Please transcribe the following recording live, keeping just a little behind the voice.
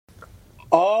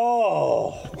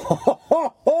Oh!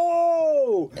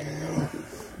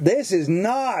 This is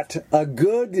not a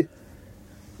good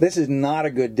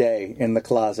day in the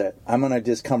closet. I'm going to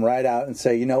just come right out and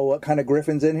say, you know what kind of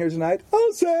griffin's in here tonight?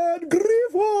 A sad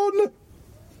griffon!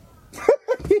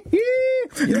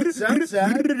 You sound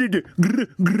sad.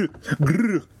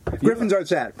 Griffins aren't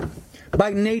sad.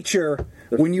 By nature,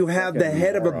 when you have the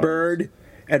head of a bird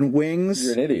and wings...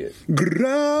 You're an idiot. Graphanos.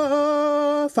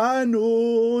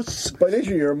 By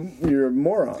nature, you're a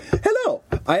moron. Hello,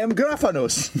 I am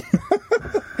Graphanos.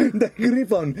 The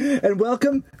Griffon. And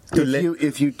welcome to...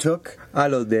 If you took...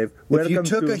 Hello, Dave. If you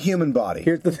took a human body...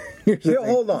 Here's the thing.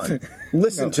 Hold on.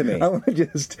 Listen to me. I want to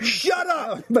just... Shut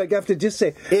up! But I have to just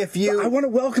say... I want to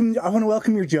welcome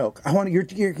your joke.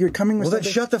 You're coming with Well, then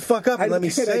shut the fuck up and let me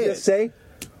say it. Just say...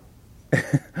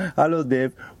 Hello,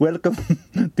 Dave. Welcome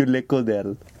to Le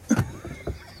Codel.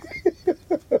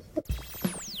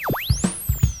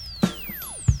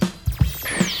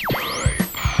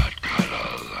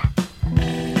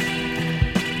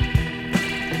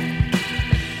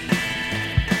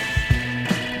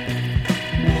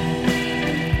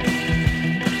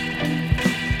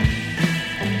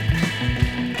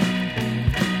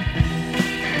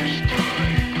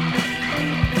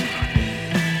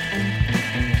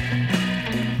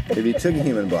 If you took a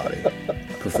human body,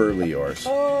 preferably yours,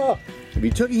 if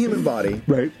you took a human body,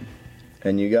 right,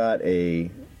 and you got a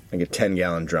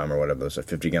 10-gallon drum or whatever, those a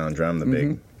 50-gallon drum, the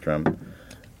big drum,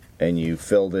 and you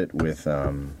filled it with,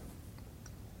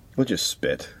 we'll just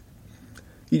spit.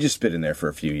 You just spit in there for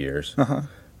a few years,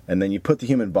 and then you put the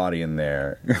human body in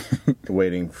there,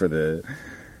 waiting for the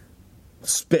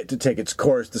spit to take its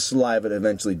course, the saliva to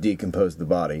eventually decompose the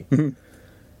body,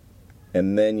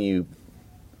 and then you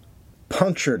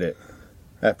punctured it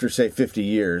after, say, 50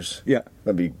 years. Yeah.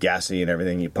 That'd be gassy and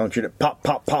everything. You punctured it, pop,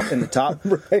 pop, pop in the top.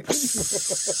 Right.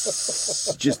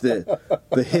 Just the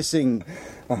hissing,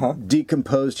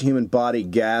 decomposed human body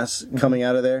gas coming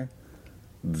out of there.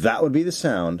 That would be the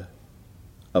sound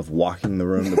of Walking the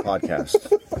Room, the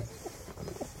podcast.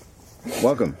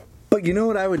 Welcome. But you know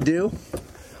what I would do?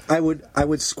 I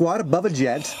would squat above a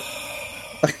jet.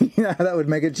 Yeah, that would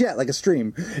make a jet, like a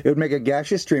stream. It would make a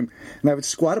gaseous stream. And I would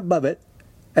squat above it,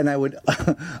 and I would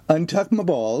untuck my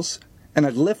balls, and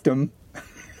I'd lift them,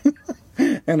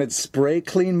 and I'd spray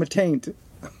clean my taint.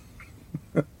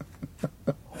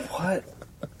 What?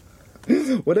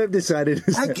 What I've decided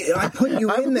is... I put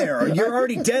you in there. You're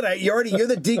already dead. You're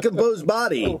the decomposed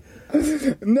body.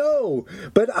 No,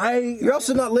 but You're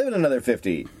also not living another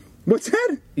 50. What's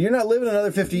that? You're not living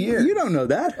another 50 years. You don't know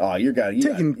that. Oh,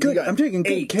 I'm taking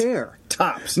good care.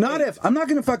 Tops. I'm not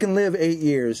going to fucking live 8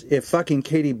 years if fucking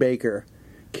Katie Baker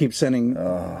keeps sending.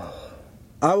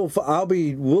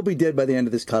 We'll be dead by the end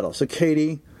of this cuddle. So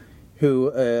Katie, who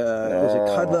is a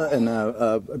cuddler and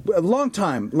a long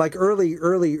time, like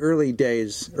early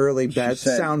days, bad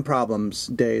sound problems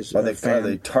days. Are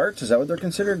they tarts? Is that what they're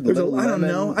considered? I don't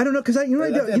know because I don't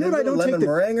take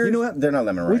meringues? You know what? They're not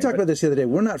lemon meringues. We talked about this the other day.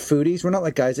 We're not foodies. We're not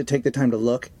like guys that take the time to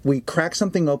look. We crack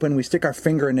something open, we stick our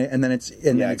finger in it, and then it's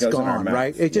gone.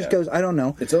 Right? It just goes. I don't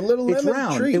know. It's a little. It's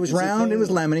round. Treat. It was round. It was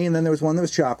lemony, and then there was one that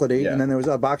was chocolatey, and then there was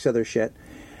a box of other shit.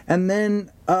 And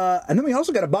then we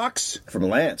also got a box from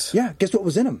Lance. Yeah, guess what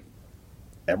was in them?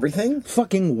 Everything?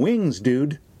 Fucking wings,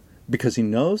 dude. Because he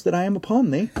knows that I am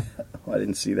upon thee. Oh, I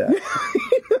didn't see that. He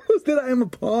knows that I am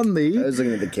upon thee. I was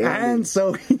looking at the candy. And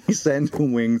so he sends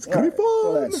wings.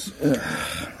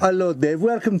 Hello, Dave.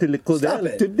 Welcome to Le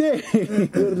Codel. Today,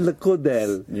 Le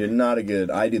Codel. You're not a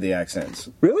good... I do the accents.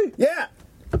 Really? Yeah.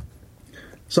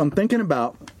 So I'm thinking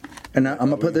about... And I'm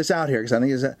going to put this out here because I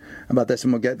think it's about this,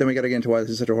 and then we got to get into why this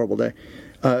is such a horrible day.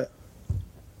 A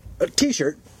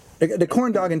T-shirt, the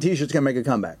corn dog and T-shirt's going to make a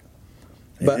comeback.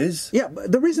 But, it is? Yeah,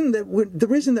 but the reason that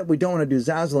we don't want to do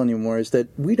Zazzle anymore is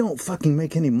that we don't fucking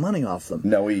make any money off them.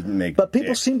 No, we make. But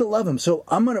people seem to love them, so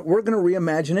we're gonna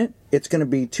reimagine it. It's gonna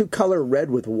be 2-color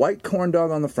red with white corn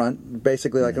dog on the front,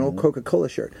 basically like an old Coca-Cola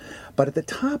shirt. But at the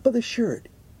top of the shirt,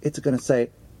 it's gonna say,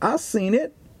 "I seen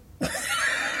it."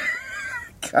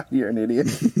 God, you're an idiot.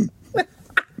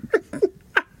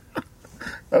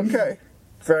 Okay.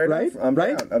 Fair enough. I'm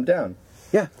down.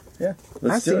 Yeah. Yeah.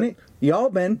 I seen it. Y'all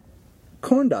been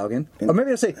corn dogging. Or maybe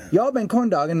it'll say, y'all been corn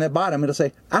dogging. And at the bottom, it'll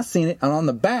say, I seen it. And on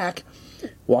the back,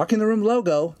 Walk in the Room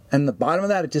logo. And the bottom of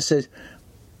that, it just says,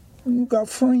 you got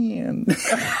friend.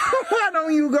 Why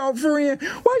don't you got friend?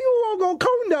 Why you all go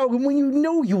corn dogging when you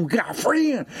know you got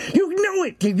friend? You know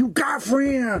it. You got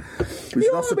friend. We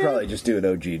should also probably just do an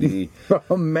OGD.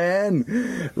 Oh,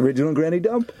 man. Original Granny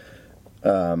Dump.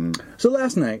 So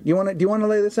last night, do you want to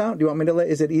lay this out? Do you want me to lay?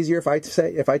 Is it easier if I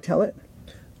tell it?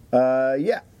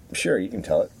 Yeah. Sure, you can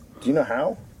tell it. Do you know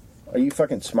how? Are you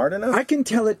fucking smart enough? I can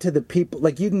tell it to the people.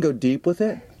 Like, you can go deep with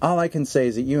it. All I can say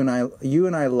is that you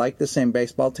and I like the same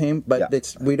baseball team, but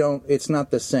it's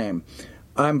not the same.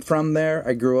 I'm from there.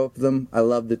 I grew up with them. I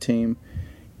love the team.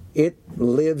 It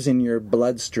lives in your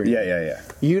bloodstream. Yeah.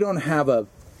 You don't have an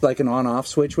on-off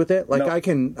switch with it. Like,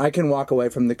 nope. I can walk away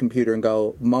from the computer and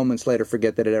go moments later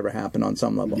forget that it ever happened on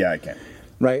some level. Yeah, I can.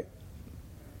 Right?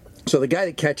 So the guy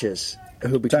that catches,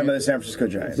 who became... Talking about the San Francisco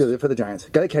Giants. For the Giants.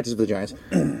 The guy that catches for the Giants.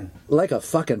 Like a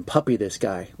fucking puppy, this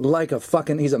guy. Like a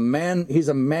fucking... He's a man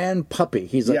puppy.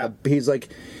 He has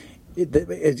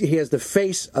the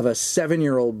face of a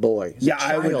 7-year-old boy. He's a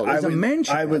child. He's a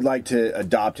man-child. I would like to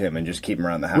adopt him and just keep him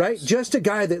around the house. Right? Just a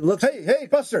guy that looks... Hey,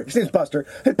 Buster. His name's Buster.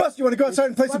 Hey, Buster, you want to go outside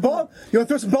and play some ball? You want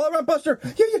to throw some ball around, Buster?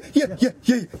 Yeah.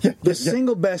 The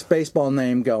single best baseball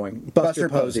name going. Buster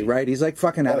Posey, right? He's like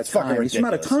fucking out of time. He's from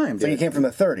out of time, dude. So he came from the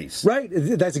 30s. Right?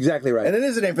 That's exactly right. And it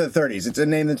is a name for the 30s. It's a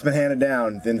name that's been handed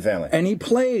down in the family. And he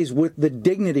plays with the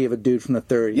dignity of a dude from the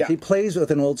 30s. Yeah. He plays with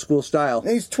an old school style. And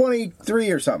he's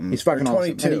 23 or something. He's fucking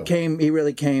 22. Awesome. And he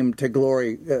really came to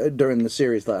glory during the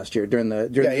series last year. During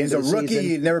he's a rookie. Season.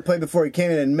 He'd never played before. He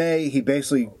came in May. He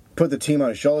basically put the team on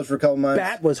his shoulders for a couple months.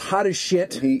 Bat was hot as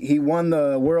shit. He won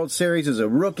the World Series as a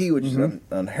rookie, which is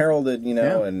unheralded,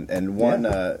 and won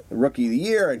Rookie of the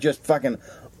Year, and just fucking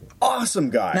awesome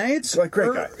guy. Now it's like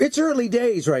great guy. It's early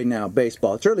days right now,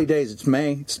 baseball. It's early days. It's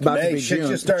May. It's about to be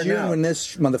June. It's June when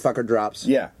this motherfucker drops.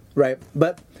 Yeah. Right.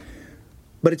 But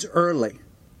it's early.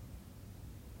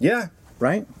 Yeah.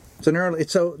 Right? It's an early.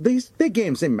 So these big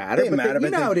games, they matter. You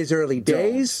know how it is early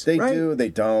days. They right? do. They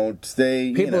don't.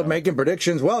 People are making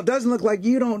predictions. Well, it doesn't look like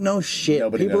you don't know shit.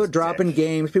 Nobody People knows are dropping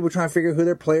games. People are trying to figure who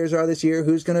their players are this year.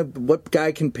 What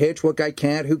guy can pitch? What guy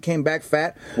can't? Who came back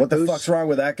fat? What the fuck's wrong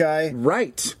with that guy?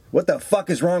 Right. What the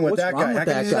fuck is wrong with that guy? How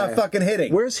come he's not fucking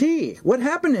hitting? Where's he? What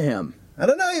happened to him? I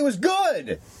don't know. He was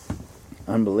good.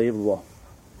 Unbelievable.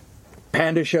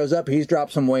 Panda shows up. He's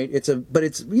dropped some weight.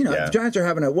 The Giants are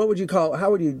having how would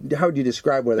you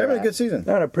describe where they're having a good season?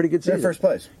 They're having a pretty good season. They're in first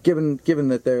place. Given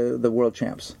that they're the world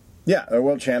champs. Yeah, they're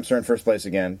world champs. They're in first place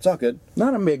again. It's all good.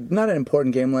 Not an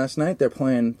important game last night. They're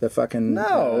playing the fucking.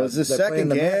 No, it was the second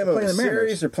game of the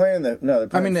series. They're playing the. No, they're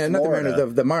playing not the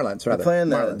Mariners. The Marlins. Rather. They're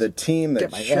playing the team that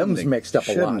get my M's mixed up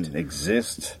a lot. Shouldn't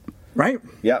exist. Right.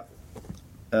 Yep.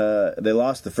 They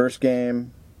lost the first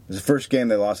game. It was the first game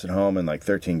they lost at home in like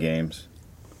 13 games.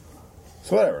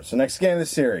 So whatever. So next game of the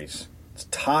series. It's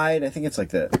tied. I think it's like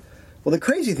the... Well, the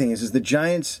crazy thing is the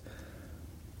Giants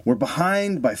were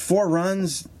behind by 4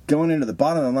 runs going into the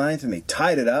bottom of the ninth, and they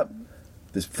tied it up.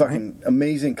 This fucking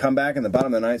amazing comeback in the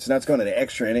bottom of the ninth. So now it's going into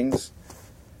extra innings.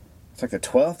 It's like the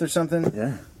 12th or something.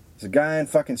 Yeah. There's a guy in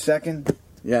fucking second.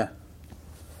 Yeah.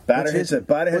 Batter hits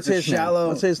a shallow...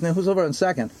 What's his name? Who's over on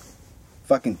second?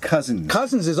 Fucking Cousins.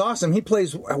 Cousins is awesome. He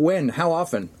plays when? How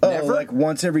often? Never? Like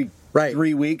once every...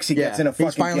 3 weeks, he gets in a fucking game.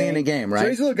 He's finally in a game, right? So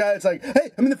he's a little guy that's like, hey,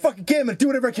 I'm in the fucking game, I'm going to do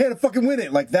whatever I can to fucking win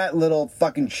it. Like that little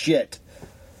fucking shit.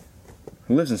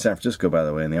 Who lives in San Francisco, by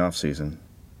the way, in the off-season.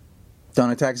 Don't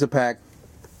attack the pack.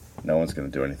 No one's going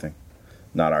to do anything.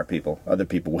 Not our people. Other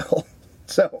people will.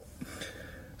 So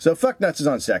Fucknuts is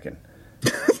on second.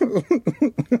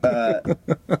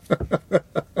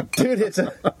 Dude hits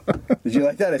a... Did you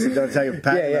like that? I said, don't attack the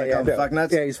pack. Yeah.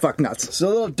 Fucknuts? Yeah, he's Fucknuts. So a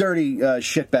little dirty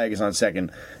shitbag is on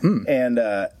second. And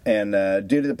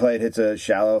dude at the plate hits a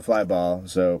shallow fly ball.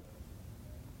 So...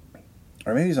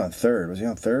 Or maybe he's on third. Was he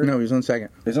on third? No, he's on second.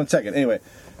 He's on second. Anyway,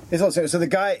 he's on second. So the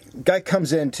guy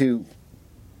comes into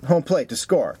home plate to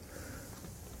score.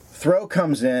 Throw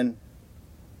comes in.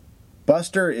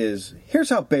 Buster is... Here's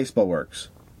how baseball works.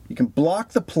 You can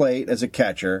block the plate as a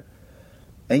catcher,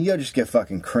 and you'll just get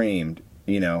fucking creamed,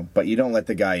 but you don't let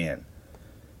the guy in.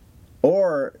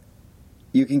 Or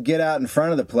you can get out in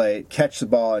front of the plate, catch the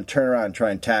ball, and turn around and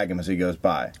try and tag him as he goes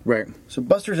by. Right. So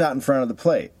Buster's out in front of the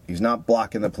plate. He's not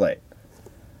blocking the plate.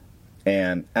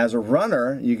 And as a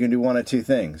runner, you can do one of two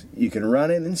things. You can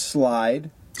run in and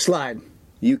slide. Slide.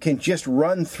 You can just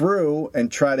run through and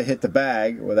try to hit the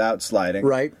bag without sliding.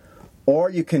 Right.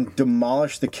 Or you can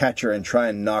demolish the catcher and try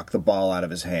and knock the ball out of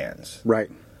his hands.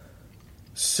 Right.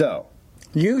 So.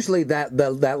 Usually that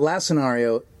last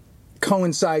scenario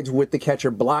coincides with the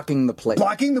catcher blocking the plate.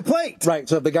 Blocking the plate! Right,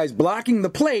 so if the guy's blocking the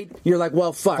plate, you're like,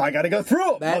 well, fuck. I gotta go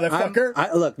through it,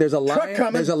 motherfucker. Look, there's a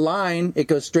line. There's a line. It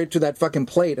goes straight to that fucking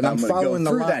plate, and I'm following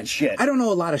the line. That shit. I don't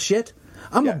know a lot of shit.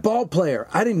 I'm a ball player.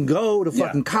 I didn't go to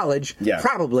fucking college,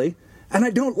 probably, and I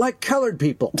don't like colored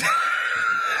people.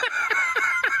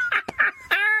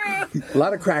 A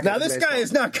lot of crackers. Now, this guy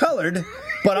is not colored.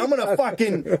 but I'm gonna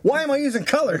fucking. Why am I using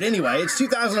colored anyway? It's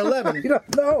 2011. You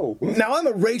don't know. Now I'm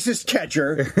a racist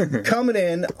catcher coming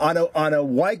in on a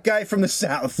white guy from the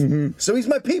South. So he's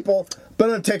my people, but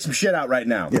I'm gonna take some shit out right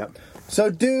now. Yeah. So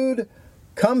dude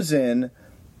comes in,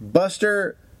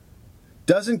 Buster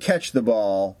doesn't catch the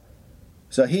ball,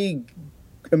 so he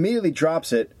immediately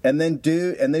drops it, and then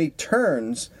he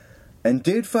turns, and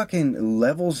dude fucking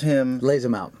levels him, Lays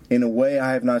him out in a way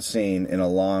I have not seen in a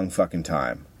long fucking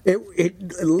time. It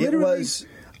literally. It was.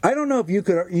 I don't know if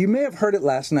you may have heard it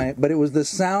last night, but it was the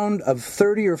sound of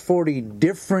 30 or 40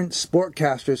 different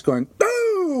sportcasters going,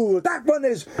 "Ooh, that one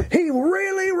he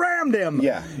really rammed him."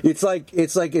 Yeah. It's like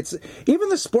even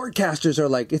the sportcasters are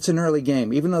like, it's an early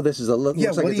game, even though this is looks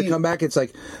like it's a comeback. It's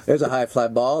like, there's a high fly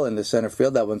ball in the center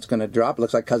field. That one's going to drop.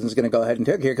 Looks like Cousins going to go ahead and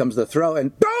take. Here comes the throw,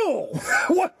 and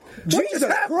What? Jesus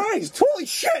Christ! Holy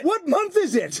shit! What month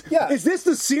is it? Yeah. Is this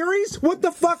the series? What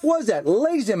the fuck was that?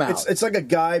 Lays him out. It's like a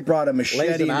guy brought a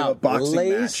machete into a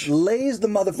boxing match. Lays the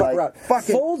motherfucker out.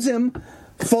 Fucking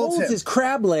folds his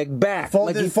crab leg back.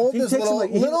 Folds his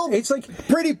little it's like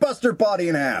pretty Buster body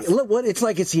in half. Look, what it's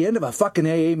like. It's the end of a fucking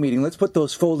AA meeting. Let's put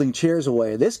those folding chairs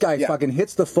away. This guy fucking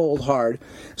hits the fold hard.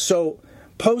 So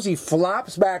Posey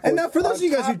flops back. And now, for those of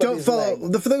you guys who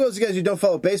don't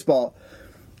follow baseball,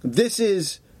 this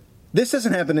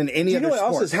doesn't happen in any other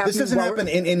sport. This doesn't happen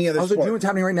in any other sport. You know what's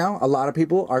happening right now? A lot of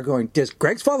people are going, does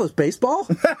Greg follows baseball?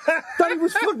 Thought he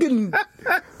was fucking...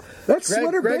 That's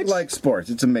sweater, Greg bitch. likes sports.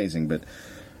 It's amazing, but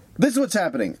this is what's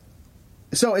happening.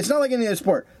 So it's not like any other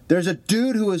sport. There's a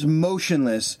dude who is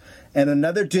motionless, and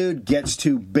another dude gets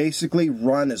to basically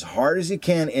run as hard as he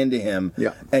can into him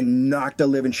and knock the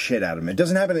living shit out of him. It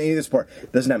doesn't happen in any other sport.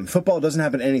 It doesn't happen in football. It doesn't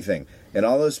happen in anything. In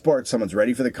all those sports, someone's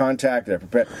ready for the contact. They're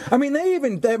prepared. I mean,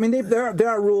 there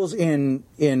are rules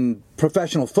in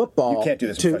professional football. You can't do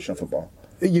this in professional football.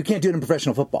 You can't do it in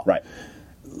professional football. Right.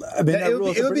 I mean, it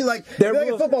would be like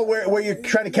a football where you're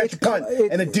trying to catch a punt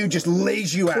and a dude just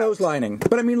lays you out. Clotheslining.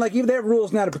 But I mean, like, they have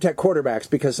rules now to protect quarterbacks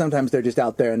because sometimes they're just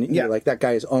out there and you're like, that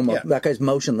guy's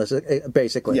motionless,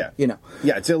 basically. Yeah. You know.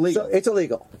 Yeah, it's illegal. So it's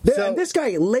illegal. And this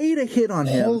guy laid a hit on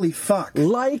him. Holy fuck.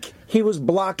 Like he was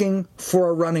blocking for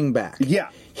a running back.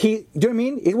 Yeah. Do you know what I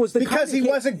mean? It was because he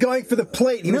wasn't going for the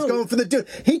plate. He was going for the dude.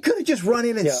 He could have just run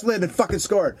in and slid and fucking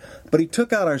scored. But he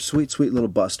took out our sweet, sweet little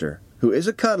Buster, who is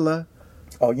a cuddler.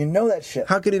 Oh, you know that shit.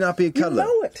 How could he not be a cuddler?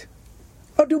 You know it.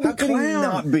 Oh, dude, how could he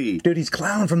not be? Dude, he's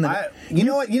clown from the... You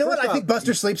know what I think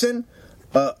Buster sleeps in?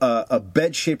 A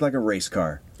bed shaped like a race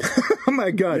car. Oh, my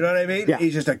God. You know what I mean? Yeah.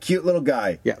 He's just a cute little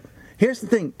guy. Yeah. Here's the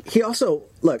thing. He also...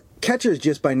 Look, catchers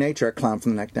just by nature are clown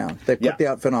from the neck down. They put the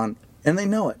outfit on, and they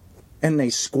know it. And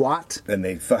they squat. And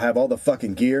they have all the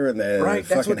fucking gear and the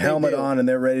fucking helmet on, and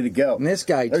they're ready to go. And this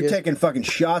guy They're taking fucking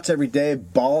shots every day,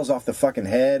 balls off the fucking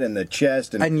head and the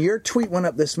chest. And your tweet went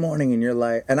up this morning, and you're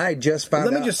like... And I just found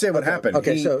out... Let me just say what happened.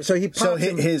 Okay, so he... So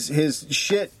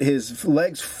his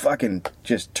legs fucking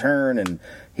just turn, and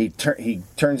he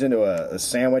turns into a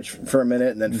sandwich for a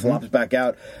minute, and then flops back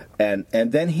out, and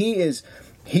then he is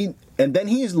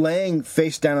laying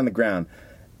face down on the ground,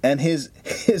 and his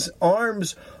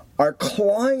arms are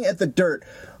clawing at the dirt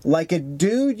like a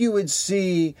dude you would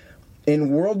see in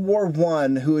World War I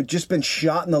who had just been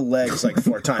shot in the legs like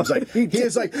 4 times. Like he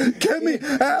is like, get me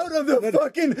out of the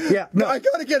fucking... Yeah, no. I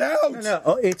gotta get out. No.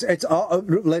 Oh, it's all...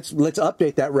 Let's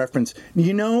update that reference.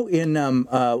 You know, in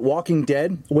Walking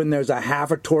Dead, when there's a half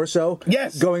a torso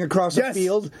going across a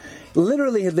field,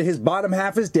 literally his bottom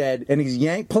half is dead, and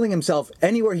he's pulling himself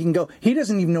anywhere he can go. He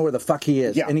doesn't even know where the fuck he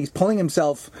is, and he's pulling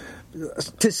himself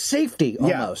to safety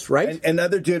almost, right? And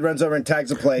another dude runs over and tags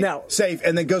a play, safe,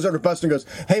 and then goes over to Buster and goes,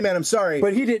 "Hey man, I'm sorry."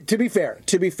 But he did. To be fair,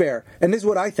 and this is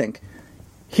what I think.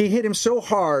 He hit him so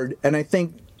hard, and I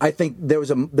think there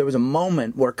was a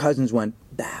moment where Cousins went,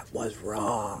 "That was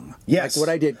wrong." Yes, like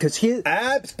what I did because he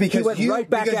went right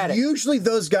back at it. Usually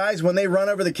those guys, when they run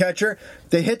over the catcher,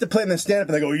 they hit the plate and then stand up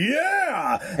and they go,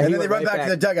 "Yeah," and then they run back to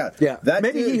the dugout. Yeah,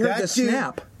 maybe he heard the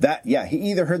snap. He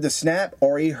either heard the snap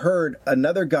or he heard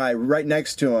another guy right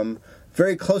next to him,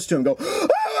 very close to him, go, "Oh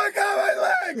my God, my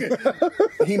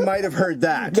leg!" He might have heard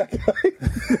that.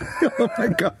 Oh my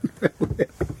God.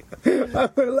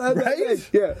 Right?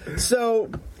 Yeah. So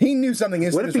he knew something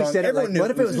was wrong. What if he said it like?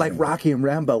 What if it was like Rocky and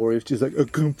Rambo, where he was just like, "I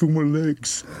come from my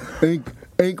legs."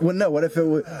 Well, no. What if it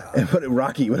was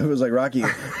Rocky? What if it was like Rocky?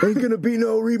 Ain't gonna be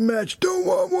no rematch. Don't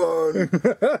want one.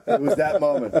 It was that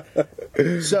moment.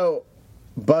 So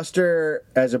Buster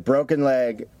has a broken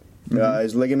leg.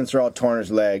 His ligaments are all torn.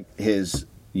 His leg. His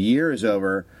year is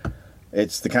over.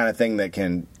 It's the kind of thing that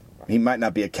he might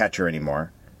not be a catcher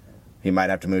anymore. He might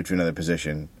have to move to another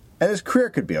position. And his career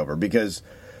could be over because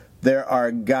There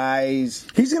are guys.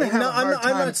 He's going to have a hard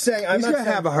time. I'm not saying. He's going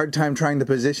to have a hard time trying the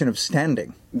position of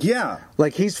standing. Yeah.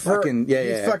 Like, he's fucking.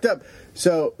 He's fucked up.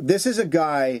 So, this is a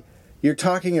guy you're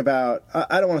talking about.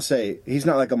 I don't want to say he's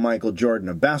not like a Michael Jordan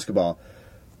of basketball,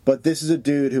 but this is a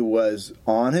dude who was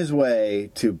on his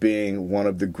way to being one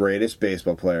of the greatest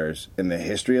baseball players in the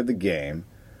history of the game,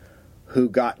 who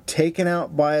got taken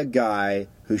out by a guy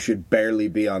who should barely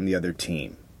be on the other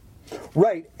team.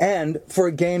 Right, and for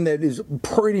a game that is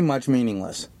pretty much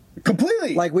meaningless.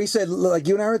 Completely. Like we said, like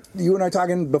you and I were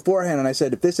talking beforehand, and I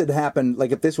said if this had happened,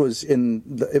 like if this was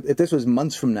if this was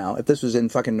months from now, if this was in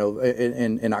fucking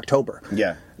in October,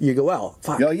 yeah, you go, well,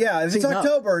 fuck. Oh yeah, if it's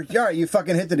October, all right, you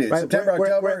fucking hit the dude. Right, September,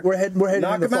 October, we're heading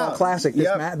to the Fall Classic. This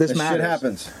matters. Shit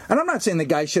happens. And I'm not saying the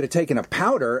guy should have taken a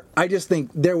powder. I just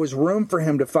think there was room for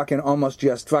him to fucking almost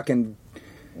just fucking,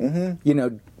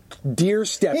 deer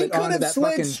step it onto that fucking...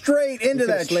 He could have slid straight into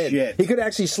that shit. He could have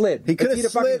actually slid. He could have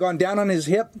fucking gone down on his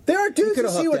hip. There are dudes you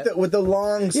see with the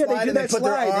long slide and they put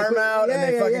their arm out and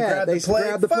they fucking grab the plate.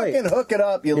 Grab the plate. Fucking hook it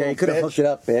up, you little bitch. Yeah, he could have hooked it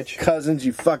up, bitch. Cousins,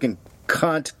 you fucking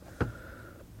cunt.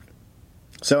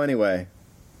 So anyway,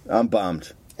 I'm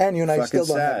bummed. And you and I still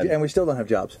don't have... And we still don't have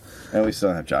jobs. And we still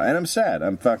don't have jobs. And I'm sad.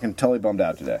 I'm fucking totally bummed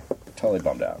out today. Totally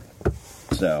bummed out.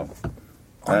 So,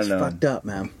 I don't know. That's fucked up,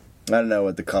 man. I don't know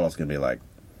what the cuddle's going to be like.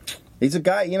 He's a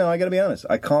guy, I got to be honest.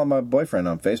 I call my boyfriend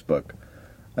on Facebook.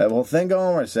 I have a whole thing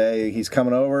going where I say he's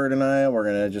coming over tonight. We're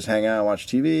going to just hang out and watch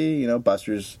TV.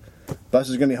 Buster's going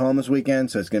to be home this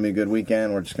weekend, so it's going to be a good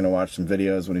weekend. We're just going to watch some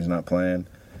videos when he's not playing.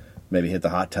 Maybe hit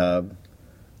the hot tub.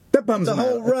 That bums him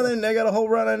out. They got a whole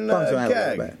running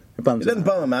gag. It doesn't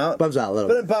bum him out. Bums out a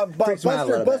little bit.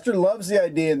 Buster loves the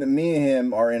idea that me and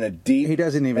him are in a deep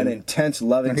and intense,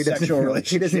 loving sexual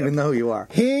relationship. He doesn't even know who you are.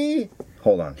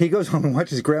 Hold on. He goes home and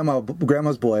watches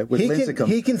Grandma's Boy with Lincecum.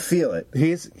 He can feel it.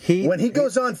 When he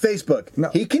goes on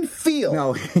Facebook, he can feel.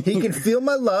 No, he can feel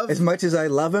my love. As much as I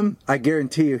love him, I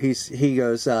guarantee you, he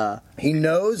goes. He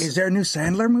knows. Is there a new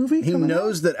Sandler movie? He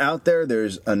knows that out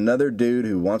there's another dude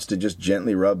who wants to just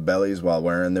gently rub bellies while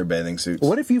wearing their bathing suits.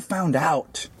 What if you found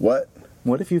out? What?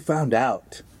 What if you found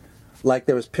out? Like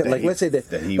there was, let's say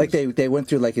they went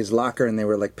through like his locker and they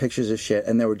were like pictures of shit,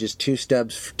 and there were just 2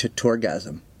 stubs to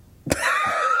Torgasm.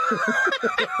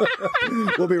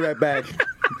 We'll be right back.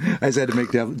 I just had to make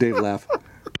Dave laugh.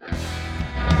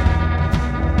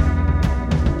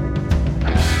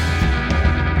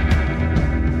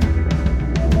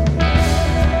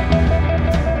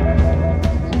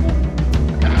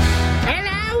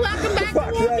 Hello, welcome back to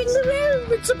Walking the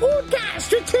Room. It's a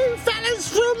podcast with 2 fellas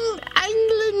from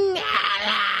England.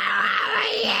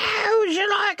 Would you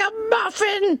like a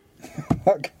muffin?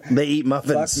 They eat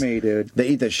muffins. Fuck me, dude. They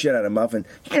eat the shit out of muffin.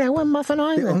 Hello, we're Muffin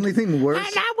Island. The only thing worse...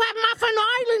 Hello, we're Muffin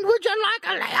Island. Would you like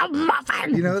a little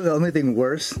muffin? You know, the only thing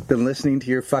worse than listening to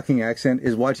your fucking accent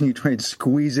is watching you try and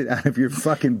squeeze it out of your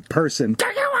fucking person. Do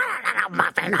you want a little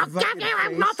muffin? I'll give you a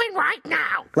muffin right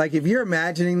now. Like, if you're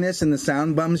imagining this and the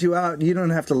sound bums you out, you don't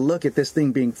have to look at this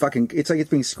thing being fucking... It's like it's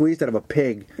being squeezed out of a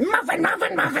pig. Muffin,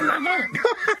 muffin, muffin, muffin.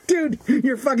 Dude,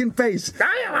 your fucking face. Do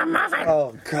you want a muffin?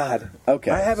 Oh, God.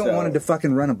 Okay. I haven't wanted to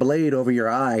fucking run a blade over your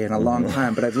eye in a long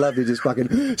time, but I'd love to just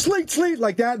fucking sleet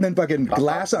like that, and then fucking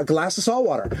glass of salt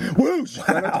water. Whoosh!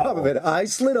 Right on top of it.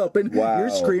 Eyes slit open. Wow. You're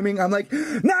screaming. I'm like,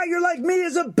 now you're like me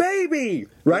as a baby.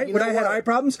 Right? When I had eye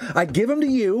problems, I'd give them to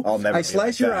you. I'll never I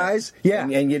slice your eyes. Yeah.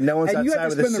 And no one's outside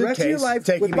with a suitcase. The rest of your life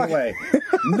taking me away.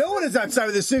 No one is outside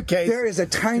with a suitcase. There is a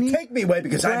tiny... Take me away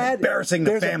because I'm embarrassing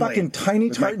the family. There's a fucking tiny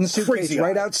tartan suitcase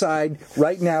right outside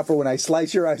right now for when I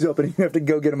slice your eyes open and you have to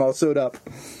go get them all sewed up.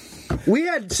 We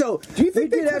had... So, do you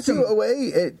think they took you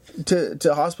away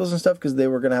to hospitals and stuff because they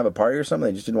were going to have a party or something?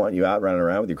 They just didn't want you out running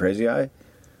around with your crazy eye?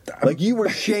 Like you were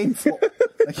shameful.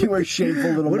 Like you were a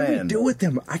shameful little man. What do we do with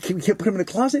them? I can't put them in a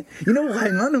closet. You know why I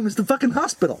run them is the fucking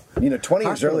hospital. 20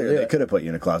 years earlier, they could have put you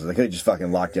in a closet. They could have just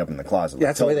fucking locked you up in the closet. Yeah,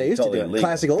 that's the way they used to do it.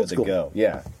 Classic old school. Go.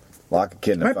 Yeah. Lock a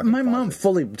kid in a fucking My closet. mom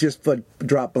fully just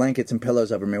dropped blankets and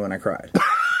pillows over me when I cried.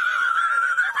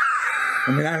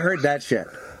 I mean, I heard that shit.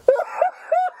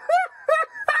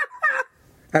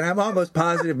 And I'm almost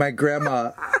positive my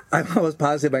grandma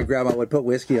would put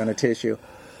whiskey on a tissue.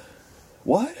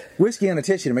 What? Whiskey on a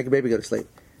tissue to make a baby go to sleep.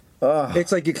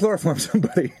 It's like you chloroform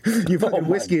somebody. You fucking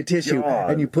whiskey a tissue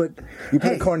and you put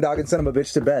a corn dog and send him a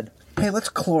bitch to bed. Hey, let's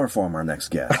chloroform our next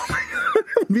guest.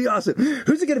 It'd be awesome.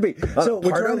 Who's it going to be? So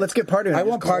Pardo? Let's get Pardo. I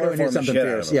want Pardo in here something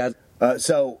fierce. Yeah.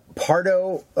 So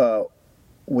Pardo,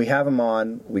 we have him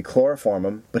on. We chloroform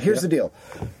him. But here's the deal.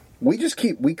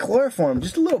 we chloroform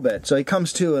just a little bit, so he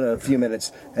comes to in a few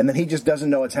minutes, and then he just doesn't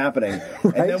know what's happening,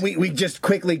 right? And then we just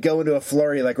quickly go into a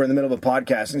flurry, like we're in the middle of a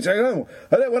podcast, and he's like, oh,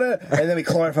 and then we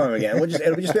chloroform him again.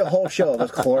 It'll just be a whole show of us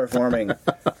chloroforming.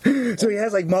 So he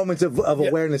has like moments of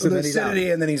awareness, and then he's out.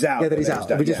 And then he's out. Yeah, then he's out.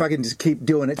 Done, we just fucking just keep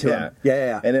doing it to him.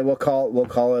 Yeah. And then we'll call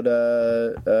it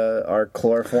our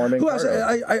chloroforming. Who else?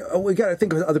 We got to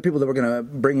think of other people that we're going to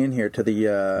bring in here to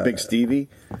the Big Stevie.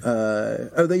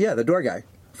 The door guy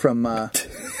from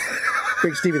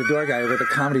Big Stevie, the door guy with the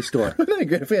Comedy Store. Wouldn't that be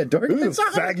great if we had door guys? The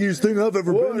faggiest thing I've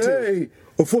ever been to. Hey,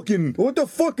 a fucking. What the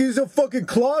fuck is a fucking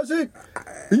closet?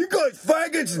 Are you guys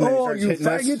faggots? Oh, you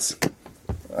faggots!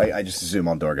 I just assume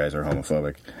all door guys are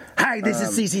homophobic. Hi, this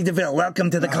is CC DeVille.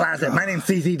 Welcome to the closet. My name's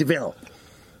CC DeVille.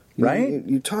 Right?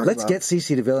 You talk. Let's get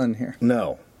CC DeVille in here.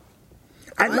 No.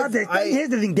 I love this. Here's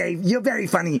the thing, Dave. You're very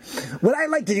funny. What I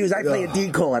like to do is I play a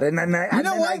D chord, and then I hang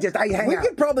out. We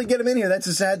could probably get him in here. That's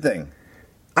a sad thing.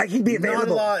 I can be available. Not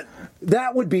a lot.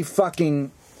 That would be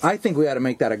fucking. I think we ought to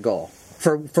make that a goal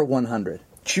for 100.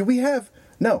 Should we have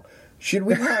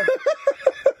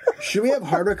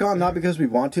Hardwick on, not because we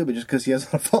want to, but just because he has a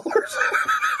lot of followers?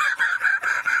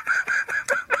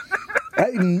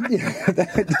 I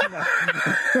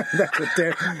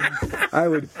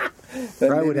would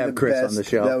have Chris on the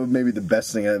show. That would maybe the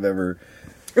best thing I've ever.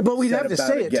 But we'd have to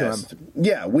say it to him.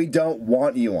 Yeah, we don't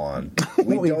want you on.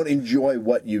 We don't enjoy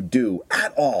what you do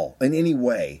at all in any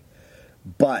way.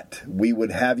 But we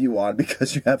would have you on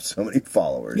because you have so many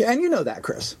followers. Yeah, and you know that,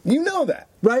 Chris. You know that.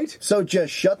 Right? So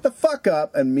just shut the fuck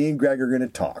up, and me and Greg are going to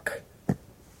talk.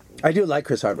 I do like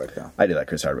Chris Hardwick, though. I do like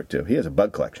Chris Hardwick, too. He has a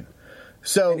bug collection.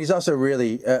 So, and he's also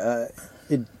really...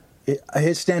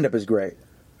 his stand-up is great.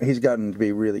 He's gotten to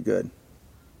be really good.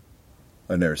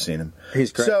 I've never seen him.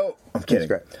 He's great. So, I'm kidding. He's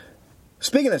great.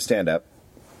 Speaking of stand-up,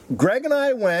 Greg and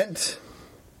I went,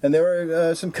 and there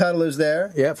were some cuddlers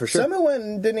there. Yeah, for sure. Some who went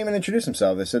and didn't even introduce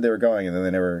themselves. They said they were going, and then they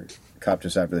never copped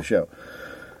us after the show.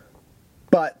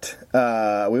 But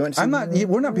we went to...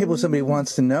 We're not people somebody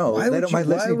wants to know. They don't mind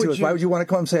listening to us. Why would you want to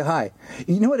come and say hi?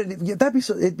 You know what?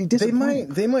 It'd be disappointing.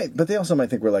 They might, but they also might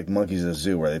think we're like monkeys at a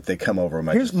zoo, where if they come over, we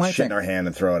might just shit in our hand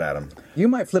and throw it at them. You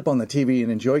might flip on the TV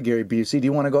and enjoy Gary Busey. Do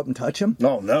you want to go up and touch him?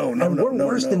 No. We're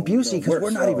worse than Busey because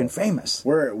we're not even famous.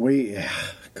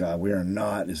 God, we are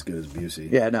not as good as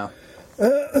Busey. Yeah, no.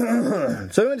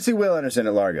 So we went to see Will Anderson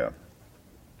at Largo.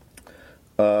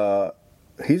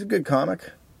 He's a good comic.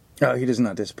 Oh, he does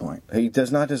not disappoint. He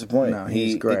does not disappoint. No,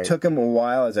 he's great. It took him a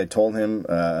while, as I told him,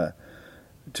 to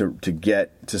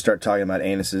start talking about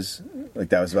anuses. Like,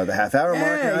 that was about the half-hour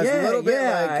mark. And I was a little bit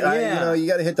like, you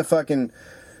got to hit the fucking...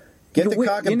 Get the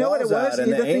cock and balls out,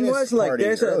 and the thing was, like,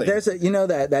 there's a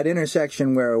that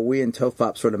intersection where we and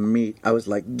Tofop sort of meet. I was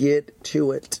like, get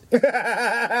to it.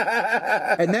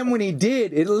 And then when he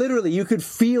did, it literally, you could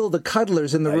feel the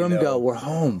cuddlers in the room go, we're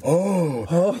home.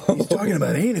 Oh, he's talking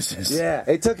about anuses. Yeah,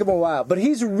 it took him a while, but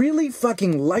he's really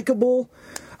fucking likable.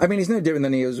 I mean, he's no different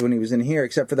than he was when he was in here,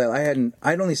 except for that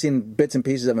I'd only seen bits and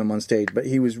pieces of him on stage, but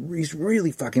he's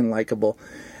really fucking likable,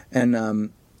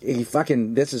 and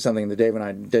this is something that Dave and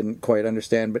I didn't quite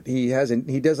understand, but he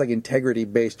does like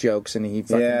integrity-based jokes, and he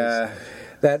fucking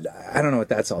that I don't know what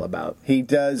that's all about. He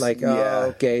does like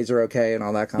gays are okay and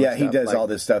all that kind of stuff. Yeah, he does all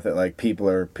this stuff that like people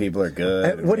are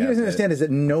good. What he doesn't understand is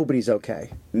that nobody's okay.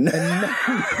 And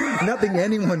nothing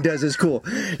anyone does is cool.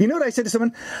 You know what I said to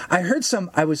someone? I heard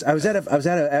I was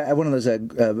at one of those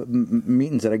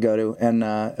meetings that I go to, and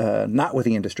not with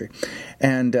the industry,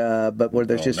 and but where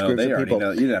there's just groups of people.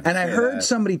 And I heard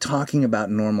somebody talking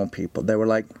about normal people. They were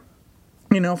like,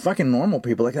 fucking normal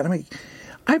people like that. I mean,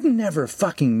 I've never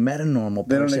fucking met a normal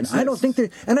person. I don't think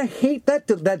and I hate that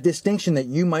distinction that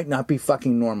you might not be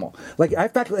fucking normal. Like, in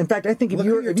fact, I think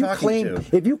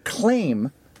if you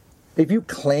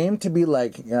claim to be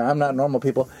like, I'm not normal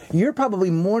people, you're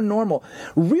probably more normal.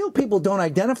 Real people don't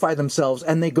identify themselves,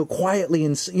 and they go quietly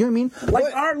and, you know what I mean?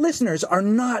 Like, our listeners are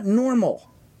not normal.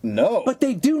 No. But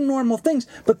they do normal things.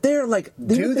 But they're like...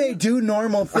 Do they do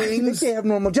normal things? I think they have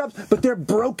normal jobs, but they're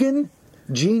broken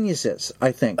geniuses,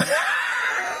 I think.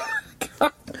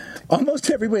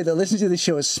 Almost everybody that listens to this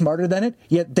show is smarter than it,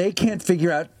 yet they can't figure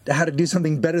out how to do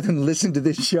something better than listen to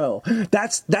this show.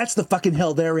 That's the fucking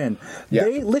hell they're in. Yeah.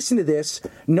 They listen to this,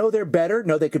 know they're better,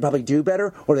 know they could probably do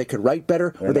better, or they could write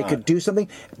better, or they could do something.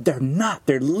 They're not.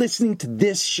 They're listening to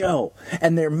this show.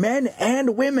 And they're men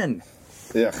and women.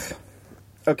 Yeah.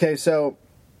 Okay, so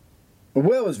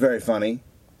Will is very funny.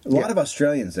 A lot of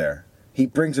Australians there. He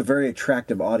brings a very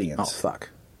attractive audience. Oh, fuck.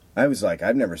 I was like,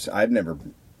 I don't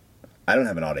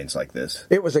have an audience like this.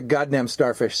 It was a goddamn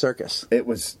starfish circus. It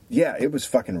was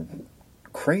fucking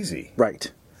crazy.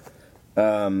 Right.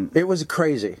 It was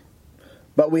crazy.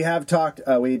 But we have talked,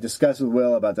 we discussed with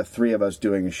Will about the three of us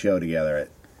doing a show together.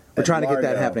 We're trying to get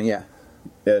that happening, yeah.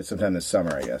 Sometime this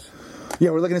summer, I guess. Yeah,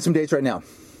 we're looking at some dates right now.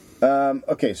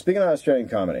 Okay, speaking of Australian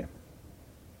comedy,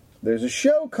 there's a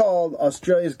show called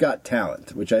Australia's Got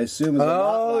Talent, which I assume is a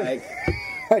lot like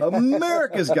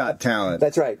America's Got Talent.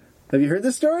 That's right. Have you heard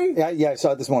this story? Yeah, I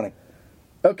saw it this morning.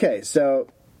 Okay, so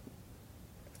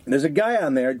there's a guy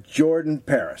on there, Jordan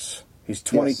Paris. He's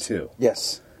 22.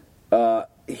 Yes. But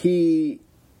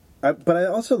I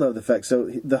also love the fact,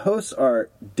 so the hosts are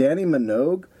Danny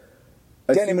Minogue.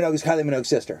 Danny Minogue is Kylie Minogue's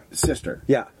sister.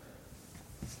 Yeah.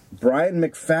 Brian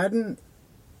McFadden.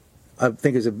 I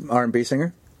think is an R&B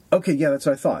singer. Okay, yeah, that's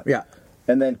what I thought. Yeah.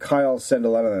 And then Kyle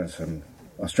Sandilands from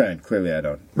Australian. Clearly, I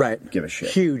don't give a shit.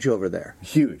 Huge over there.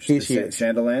 Huge. He's huge.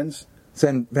 Sandilands?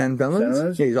 Van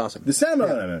Benlands? Yeah, he's awesome. The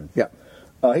Sandilands. Yeah.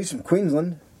 He's from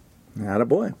Queensland.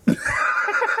 Attaboy.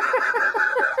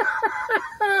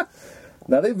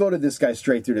 Now, they voted this guy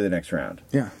straight through to the next round.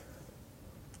 Yeah.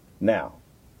 Now,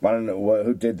 I don't know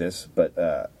who did this,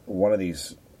 but one of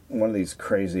these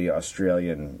crazy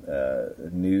Australian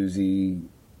newsy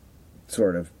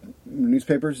sort of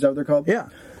newspapers, is that what they're called? Yeah.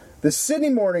 The Sydney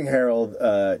Morning Herald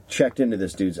checked into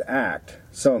this dude's act.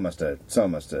 Someone must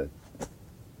have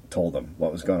told them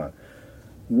what was going on.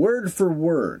 Word for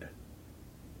word,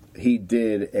 he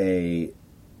did a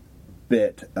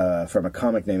bit from a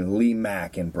comic named Lee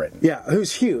Mack in Britain. Yeah,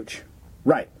 who's huge.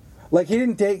 Right. Like he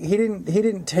didn't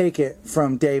take it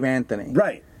from Dave Anthony.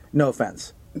 Right. No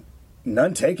offense.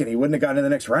 None taken. He wouldn't have gotten to the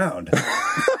next round.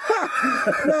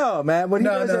 No, man. When he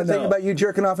does that thing about you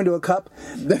jerking off into a cup,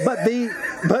 but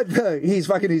he's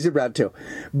fucking easy about it too.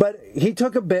 But he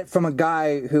took a bit from a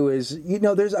guy who is,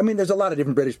 there's a lot of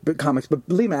different British comics, but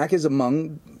Lee Mack is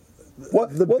among.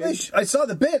 I saw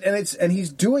the bit, and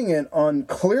he's doing it on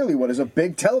clearly what is a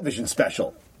big television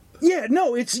special.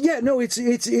 It's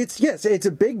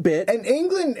a big bit. And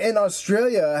England and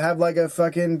Australia have like a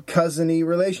fucking cousin-y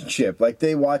relationship. Like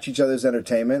they watch each other's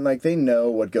entertainment. Like they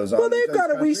know what goes on. Well, they've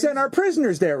got a "we send our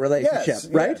prisoners there"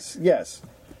 relationship, right? Yes.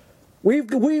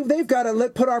 They've got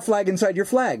a put our flag inside your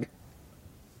flag.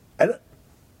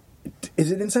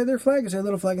 Is it inside their flag? Is there a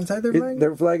little flag inside their flag?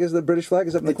 Their flag is the British flag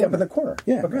is up in the corner. Up in the corner.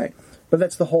 Yeah, okay. right. But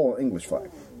that's the whole English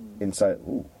flag inside.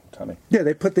 Ooh, Tommy. Yeah,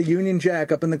 they put the Union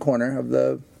Jack up in the corner of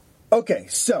the. Okay,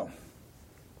 so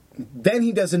then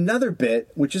he does another bit,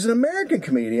 which is an American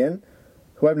comedian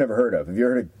who I've never heard of. Have you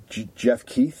heard of Jeff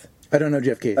Keith? I don't know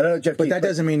Jeff Keith. But that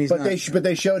doesn't mean he's not. But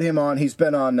they showed him on. He's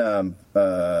been on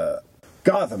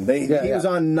Gotham. He was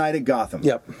on Night at Gotham.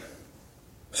 Yep.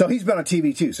 So he's been on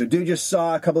TV too. So dude just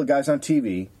saw a couple of guys on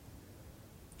TV,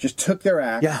 just took their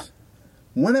acts,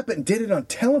 went up and did it on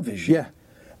television,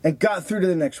 and got through to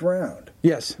the next round.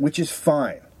 Yes, which is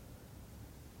fine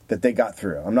that they got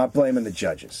through. I'm not blaming the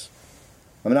judges.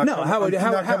 I'm not coming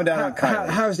down on Kylie.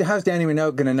 How's Danny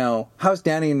Minogue going to know? How's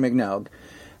Danny and Minogue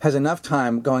has enough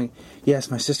time going,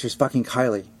 yes, my sister's fucking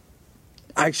Kylie.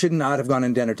 I should not have gone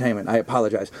into entertainment. I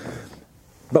apologize.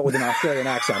 But with an Australian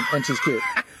accent, and she's cute.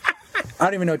 I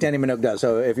don't even know what Danny Minogue does,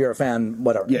 so if you're a fan,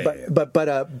 whatever.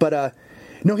 But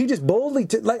no, he just boldly...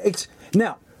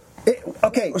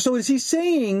 okay. So is he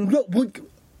saying...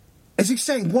 Is he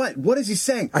saying what? What is he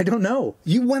saying? I don't know.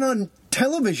 You went on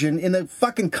television in the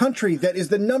fucking country that is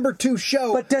the #2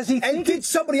 show. But does he think did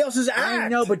somebody else's act? I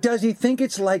know, but does he think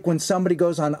it's like when somebody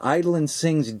goes on Idol and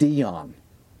sings Dion?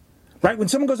 Right? When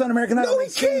someone goes on American Idol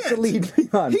and sings the lead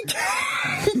Dion. He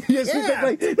can't.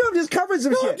 I'm just covering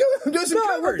some shit. I'm doing some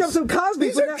covers. I worked up some Cosby.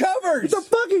 These are covers. What the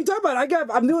fuck are you talking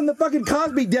about? I'm doing the fucking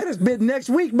Cosby dentist bid next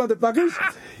week, motherfuckers.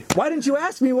 Why didn't you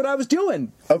ask me what I was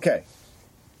doing? Okay.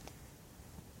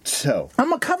 So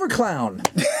I'm a cover clown.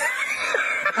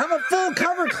 I'm a full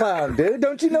cover clown, dude.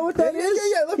 Don't you know what that is?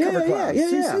 Yeah, I love cover clowns.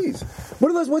 Yeah. What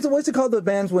are those? What's it called? The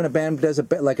bands when a band does a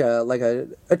tribute.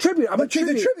 A tribute. He's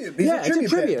a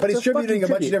tribute. But he's tributing a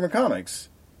bunch of different comics.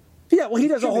 Yeah, well, he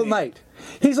does a whole night.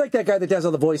 He's like that guy that does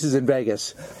all the voices in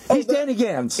Vegas. He's Danny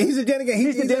Gans. He's a Danny Gans.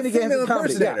 He's the Danny Gans of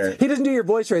comedy. Yeah. He doesn't do your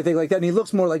voice or anything like that, and he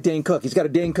looks more like Dane Cook. He's got a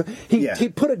Dane Cook. He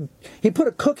put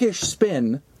a cookish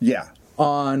spin. Yeah.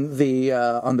 On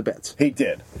the bits. He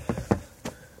did.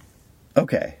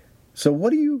 Okay. So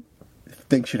what do you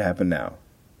think should happen now?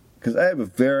 Because I have a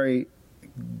very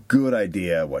good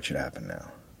idea of what should happen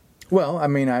now. Well, I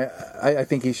mean, I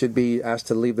think he should be asked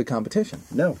to leave the competition.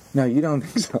 No, you don't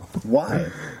think so.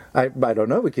 Why? I don't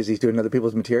know, because he's doing other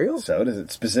people's material. So does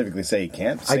it specifically say he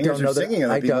can't? I don't know. Singing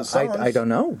other people's songs. I don't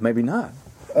know. Maybe not.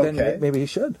 Okay. Then maybe he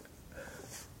should.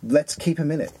 Let's keep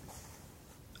him in it.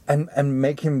 And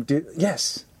make him do...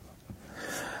 Yes.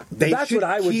 That's should what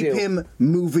I would keep do. him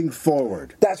moving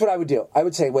forward. That's what I would do. I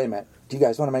would say, wait a minute. Do you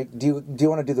guys want to make? Do you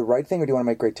want to do the right thing, or do you want to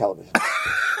make great television?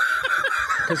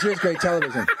 Because here's great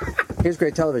television. Here's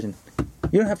great television.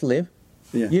 You don't have to leave.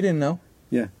 Yeah. You didn't know.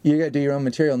 Yeah. You got to do your own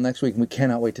material next week, and we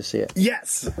cannot wait to see it.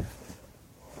 Yes.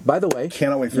 By the way,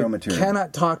 Cannot wait for your own material.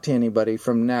 Cannot talk to anybody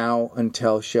from now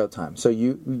until showtime. So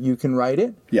you can write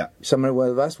it. Yeah. Somebody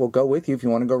of us will go with you if you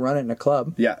want to go run it in a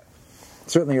club. Yeah.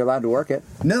 Certainly, you're allowed to work it.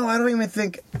 No, I don't even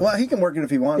think. Well, he can work it if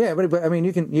he wants. Yeah, but I mean,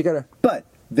 you gotta. But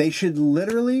they should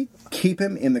literally keep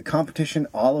him in the competition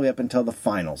all the way up until the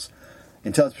finals.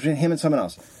 Until it's between him and someone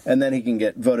else. And then he can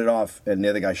get voted off and the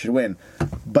other guy should win.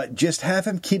 But just have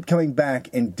him keep coming back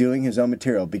and doing his own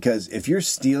material. Because if you're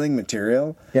stealing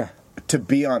material to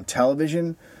be on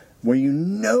television where you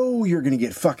know you're going to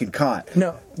get fucking caught.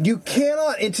 No. You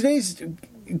cannot. In today's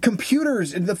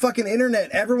computers, the fucking internet,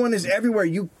 everyone is everywhere.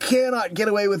 You cannot get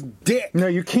away with dick. No,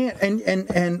 you can't.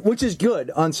 And which is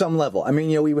good on some level. I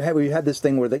mean, we had this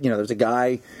thing where there's a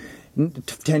guy.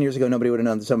 10 years ago, nobody would have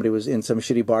known that somebody was in some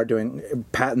shitty bar doing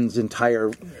Patton's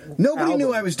entire. Nobody album.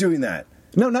 knew I was doing that.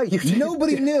 No, not you.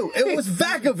 Nobody knew. It was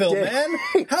Vacaville,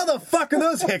 man. How the fuck are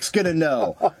those hicks gonna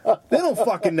know? They don't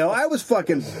fucking know. I was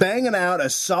fucking banging out a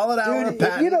solid hour of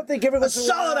Patton. You don't think everyone's a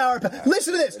solid hour of Patton.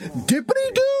 Listen to this.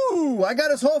 Dippity-doo. I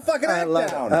got his whole fucking act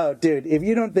down. Oh, dude, if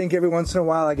you don't think every once in a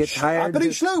while I get tired.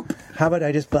 Shoop. How about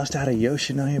I just bust out a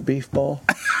Yoshinoya beef bowl?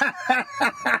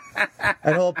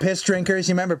 An old piss drinkers.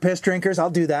 You remember piss drinkers? I'll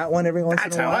do that one every once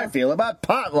in a while. That's how I feel about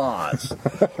pot laws.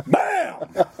 Bam!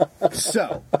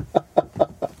 So,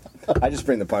 I just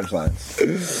bring the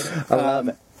punchlines. I love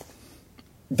it.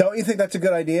 Don't you think that's a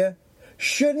good idea?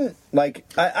 Shouldn't, I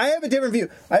have a different view.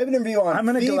 I have a different view on I'm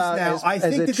going to Thieves go out now. as, I as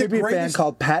think a it's tribute greatest... band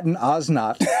called Patton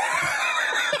Osnot.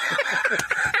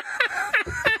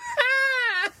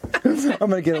 I'm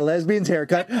going to get a lesbian's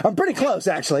haircut. I'm pretty close,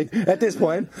 actually, at this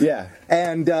point. Yeah.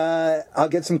 And I'll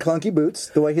get some clunky boots,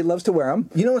 the way he loves to wear them.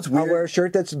 You know what's weird? I'll wear a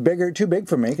shirt that's too big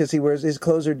for me, because his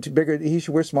clothes are too bigger. He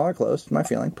should wear smaller clothes, my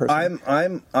feeling, personally.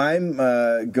 I'm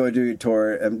going to do a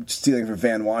tour. I'm stealing from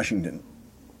Van Washington.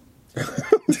 You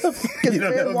don't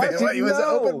know Van Washington? He was an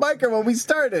open micer when we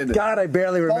started. God, I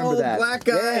barely remember that. Black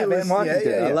guy. Yeah, Van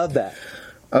Washington. Yeah. I love that.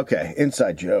 Okay,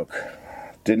 inside joke.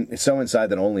 It's so inside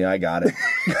that only I got it.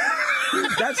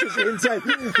 That's just inside.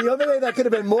 The only way that could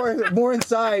have been more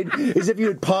inside is if you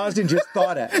had paused and just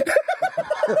thought it.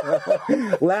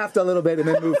 Laughed a little bit and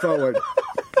then moved forward.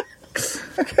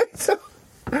 Okay, so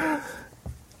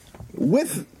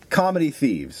with Comedy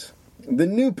Thieves, the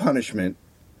new punishment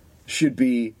should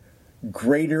be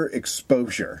greater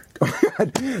exposure.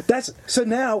 So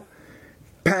now,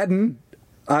 Patton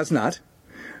Osnot,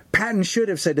 Patton should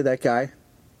have said to that guy,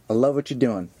 I love what you're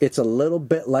doing. It's a little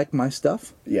bit like my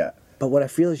stuff. Yeah. But what I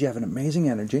feel is you have an amazing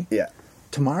energy. Yeah.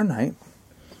 Tomorrow night,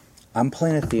 I'm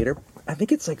playing a theater. I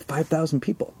think it's like 5,000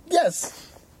 people. Yes.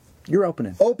 You're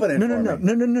opening.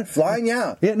 No. Flying you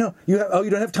out. Yeah, no. You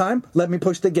don't have time? Let me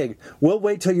push the gig. We'll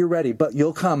wait till you're ready, but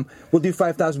you'll come. We'll do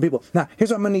 5,000 people. Now, here's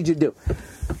what I'm going to need you to do.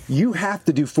 You have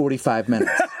to do 45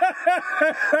 minutes.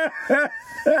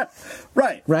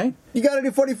 Right. Right? You got to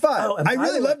do 45. Oh, I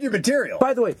really loved your material.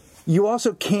 By the way, you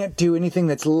also can't do anything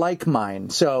that's like mine.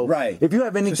 So if you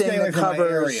have anything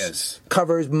that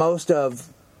covers most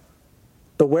of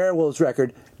the Werewolves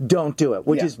record, don't do it,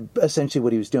 which is essentially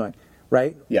what he was doing.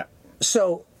 Right? Yeah.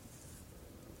 So,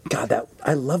 God,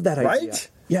 I love that idea. Right?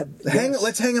 Yeah.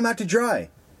 Let's hang them out to dry.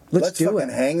 Let's do fucking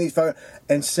it. hang these fuckers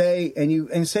and say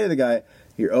to the guy,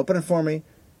 you're opening for me.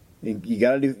 You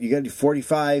gotta do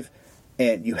 45,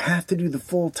 and you have to do the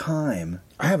full time.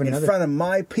 I have another in front of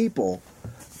my people,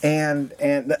 and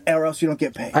or else you don't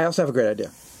get paid. I also have a great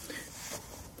idea.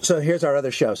 So here's our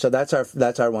other show. So that's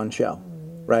our one show,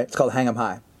 right? It's called Hang 'em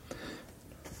High.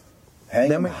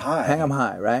 Hang 'em high. Hang 'em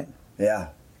high, right? Yeah.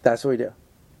 That's what we do.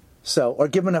 So, or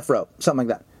give them enough rope, something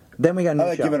like that. Then we got a new I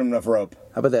like show. giving them enough rope.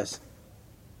 How about this?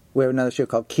 We have another show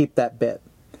called Keep That Bit.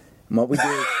 And what we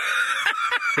do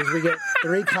is we get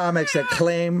 3 comics that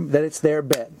claim that it's their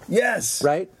bit. Yes.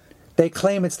 Right? They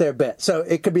claim it's their bit. So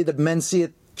it could be the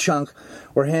Mencia chunk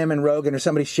where him and Rogan or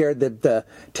somebody shared the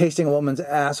tasting a woman's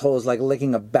asshole is like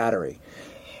licking a battery.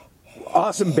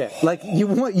 Awesome bit. Like you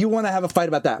want to have a fight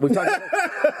about that. We've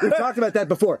talked about that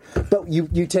before. But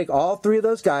you take all 3 of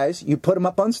those guys, you put them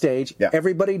up on stage,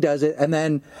 everybody does it, and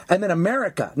then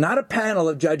America, not a panel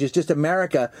of judges, just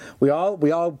America. We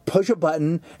all push a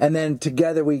button, and then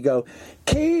together we go,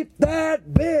 keep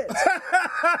that bit.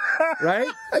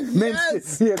 Right?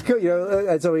 Yes.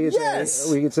 And so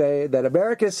we could say that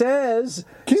America says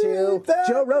to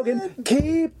Joe Rogan,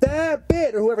 keep that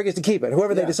bit, or whoever gets to keep it,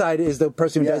 whoever they decide is the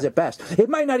person who does it best. It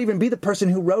might not even be the person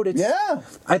who wrote it. Yeah.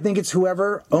 I think it's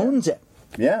whoever owns it.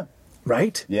 Yeah.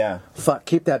 Right? Yeah. Fuck,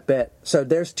 keep that bit. So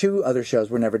there's 2 other shows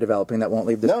we're never developing that won't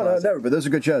leave this No, closet. never. But those are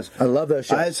good shows. I love those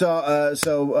shows. I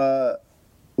saw,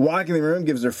 Walking the Room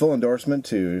gives their full endorsement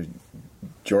to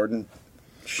Jordan.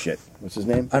 Shit. What's his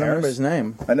name? I don't remember his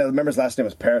name. I know. Remember his last name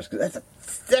was Paris because that's a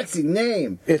sexy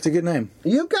name. It's a good name.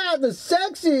 You got the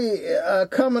sexy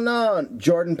coming on.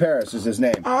 Jordan Paris is his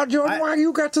name. Oh, Jordan, why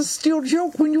you got to still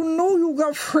joke when you know you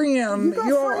got friend?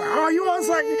 You always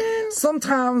like,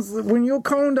 sometimes when you're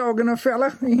cone dogging a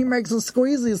fella, he makes a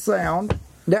squeezy sound.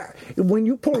 That, when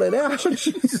you pull it out,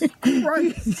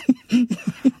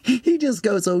 he just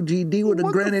goes OGD with a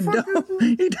granny dump.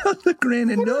 He does a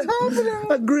granny dump.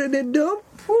 A granny dump.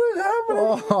 What is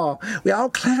happening? Oh, we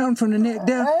all clown from the neck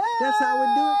down. That's how we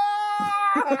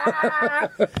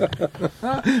do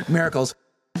it. Miracles.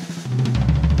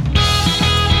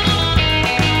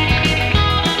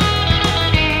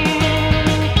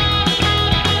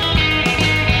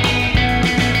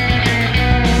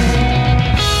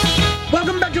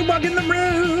 Welcome back to Walk in the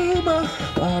Room.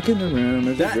 Walk in the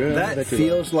Room. That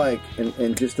feels like,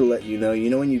 and just to let you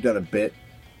know when you've done a bit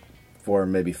for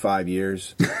maybe 5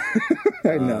 years.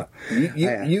 I know.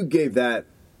 You gave that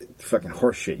fucking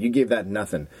horse shit. You gave that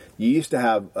nothing. You used to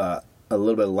have a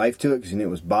little bit of life to it because you knew it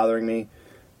was bothering me,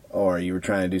 or you were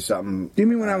trying to do something. Do you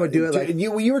mean when I would do it? Like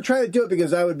you were trying to do it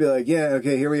because I would be like, yeah,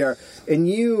 okay, here we are, and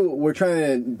you were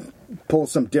trying to pull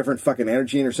some different fucking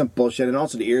energy in or some bullshit, and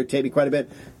also to irritate me quite a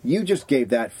bit. You just gave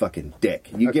that fucking dick.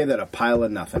 You gave that a pile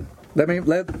of nothing. Let me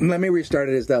restart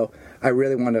it as though I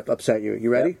really want to upset you. You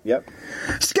ready? Yep.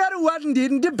 Scatterwatting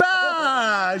didn't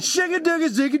ba, shake it, dugga,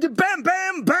 zig it, bam,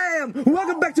 bam, bam.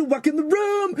 Welcome back to Walk in the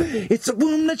Room. It's a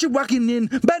room that you're walking in.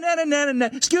 Banana, nana,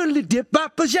 skiddly dip,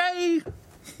 papa, shay.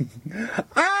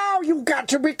 Oh, you got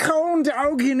to be cone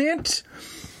dogging it.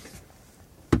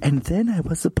 And then I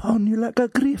was upon you like a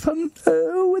griffin,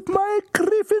 with my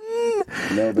griffin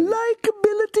like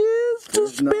abilities to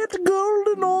spit gold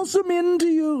and awesome into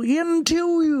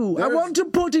you. I want to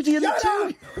put it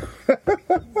into you.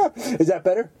 Is that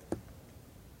better?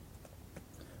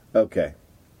 Okay.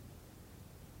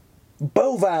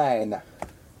 Bovine.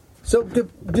 So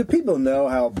do people know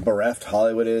how bereft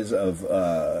Hollywood is of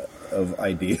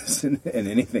ideas and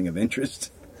anything of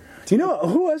interest? Do you know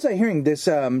who was I hearing this?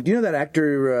 Do you know that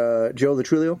actor Joe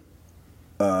Latrulio?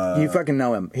 You fucking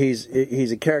know him. He's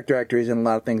a character actor. He's in a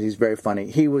lot of things. He's very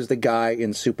funny. He was the guy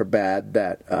in Superbad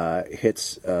that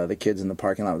hits the kids in the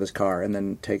parking lot with his car and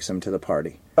then takes them to the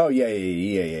party. Oh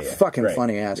yeah. Fucking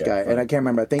funny ass guy. Funny. And I can't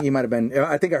remember. I think he might have been.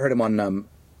 I think I heard him on.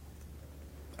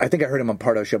 I think I heard him on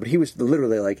Pardo's show, but he was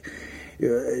literally like.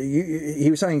 He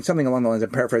was saying something along the lines.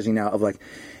 I'm paraphrasing now of like,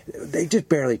 they just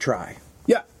barely try.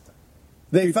 Yeah.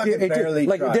 They fucking barely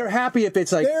like try. They're happy if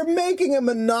it's like they're making a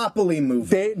Monopoly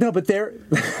movie. They're they're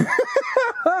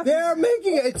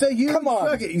making it. It's a huge. Come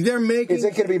on. They're making. Is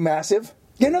it going to be massive?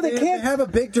 You know they can't They have a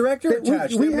big director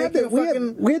attached. We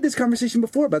had this conversation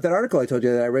before about that article I told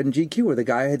you that I read in GQ where the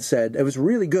guy had said it was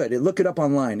really good. Look it up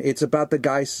online. It's about the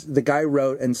guy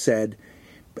wrote and said,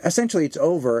 essentially, it's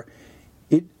over.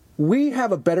 We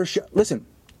have a better shot. Listen.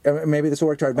 Maybe this will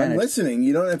work to our advantage. I'm listening.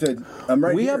 You don't have to. I'm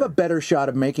right here. We have a better shot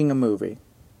of making a movie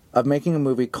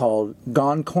called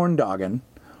Gone Corn Doggin',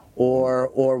 or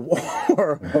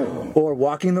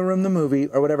Walking the Room the movie,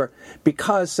 or whatever,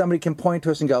 because somebody can point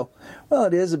to us and go, well,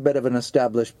 it is a bit of an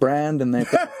established brand, and they,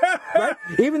 right?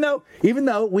 Even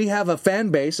though we have a fan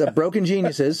base of broken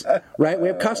geniuses, right? We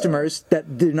have customers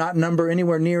that do not number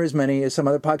anywhere near as many as some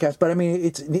other podcasts. But I mean,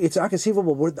 it's not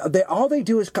conceivable. All they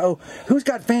do is go, who's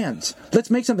got fans?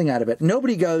 Let's make something out of it.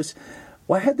 Nobody goes,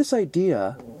 well, I had this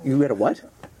idea. You had a what?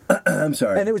 I'm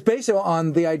sorry. And it was based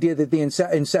on the idea that the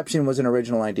Inception was an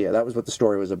original idea. That was what the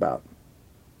story was about.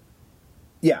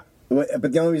 Yeah.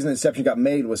 But the only reason Inception got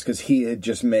made was because he had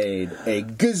just made a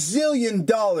gazillion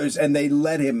dollars and they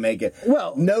let him make it.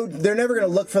 Well, no, they're never going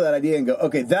to look for that idea and go,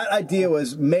 okay, that idea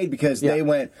was made because they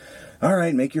went, all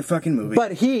right, make your fucking movie.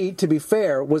 But he, to be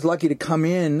fair, was lucky to come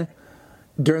in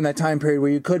during that time period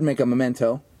where you could make a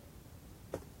Memento.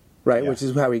 Right, which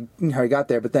is how he got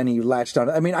there, but then he latched on.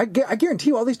 I mean, I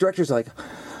guarantee you, all these directors are like,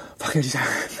 "Fuck,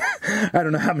 I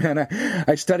don't know how, man.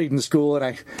 I studied in school, and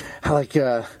I like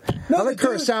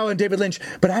Kurosawa and David Lynch,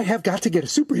 but I have got to get a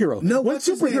superhero. No, what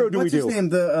superhero do we do? What's his name?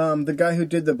 The guy who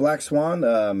did the Black Swan.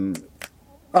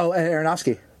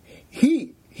 Aronofsky.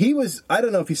 He was. I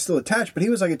don't know if he's still attached, but he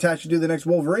was like attached to do the next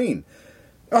Wolverine.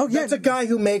 Oh yeah, that's a guy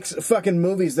who makes fucking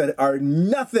movies that are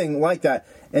nothing like that,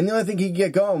 and the only thing he could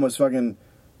get going was fucking.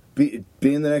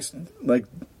 Being the next, like,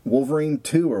 Wolverine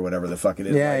 2 or whatever the fuck it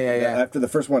is. Yeah, yeah. After the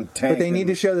first one tanked. But they need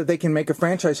to show that they can make a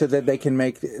franchise so that they can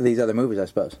make these other movies, I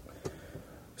suppose.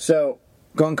 So...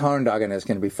 Going Corndogging is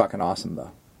going to be fucking awesome,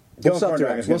 though. We'll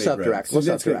self-direct.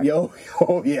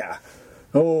 Oh, yeah.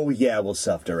 Oh, yeah, we'll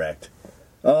self-direct.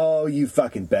 Oh, you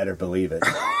fucking better believe it.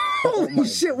 Holy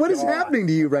shit, what is happening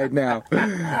to you right now?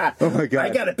 Oh, my God. I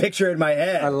got a picture in my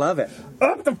head. I love it.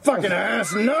 Up the fucking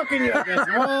ass, knocking you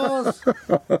against walls.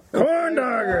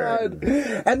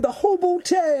 Corndogger. And the Hobo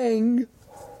Tang.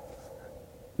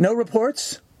 No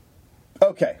reports?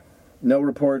 Okay. No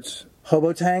reports.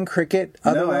 Hobo Tang, cricket,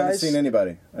 otherwise? No, I haven't seen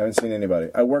anybody.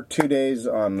 I worked 2 days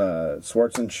on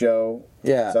Swartzen's show.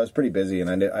 Yeah. So I was pretty busy, and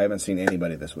I haven't seen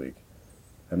anybody this week.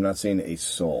 I've not seen a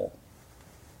soul.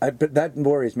 But that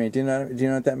worries me. Do you know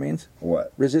what that means?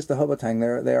 What? Resist the Hobo Tang.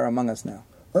 They are among us now.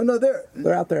 Oh, no, they're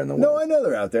out there in the world. No, I know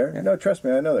they're out there. Yeah. No, trust me,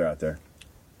 I know they're out there.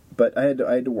 But I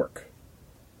had to work.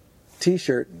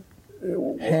 T-shirt,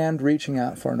 hand reaching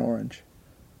out for an orange.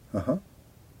 Uh-huh.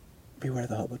 Beware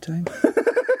the Hobo Tang.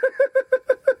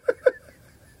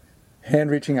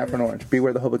 Hand reaching out for an orange.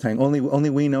 Beware the Hobo Tang. Only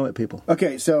we know it, people.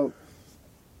 Okay, so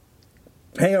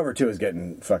Hangover 2 is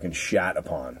getting fucking shat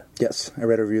upon. Yes, I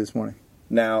read a review this morning.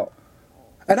 Now,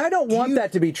 and I don't want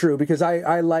that to be true because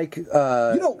I like. You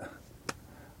don't.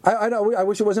 I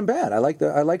wish it wasn't bad. I like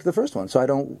the first one, so I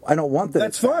don't want that.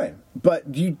 That's fine,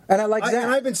 but you. And I like that. And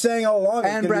I've been saying all along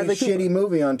it's going to be a shitty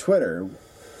movie on Twitter.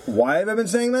 Why have I been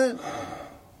saying that?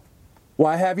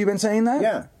 Why have you been saying that?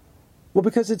 Yeah. Well,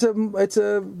 because it's a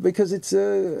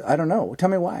I don't know. Tell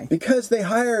me why. Because they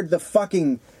hired the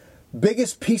fucking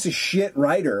biggest piece of shit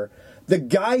writer, the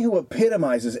guy who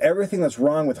epitomizes everything that's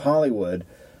wrong with Hollywood,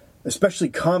 especially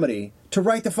comedy, to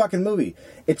write the fucking movie.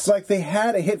 It's like they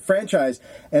had a hit franchise,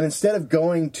 and instead of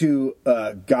going to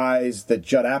guys that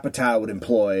Judd Apatow would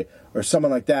employ or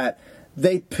someone like that,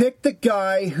 they picked the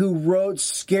guy who wrote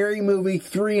Scary Movie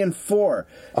 3 and 4.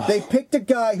 Oh. They picked a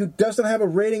guy who doesn't have a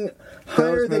rating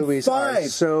higher than 5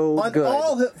 so on good.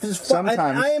 all his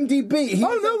IMDb.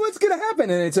 Oh no, what's going to happen?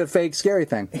 And it's a fake scary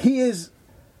thing. He is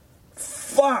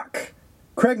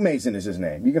Craig Mason is his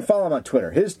name. You can follow him on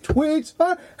Twitter. His tweets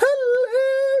are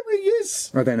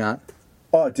hilarious. Are they not?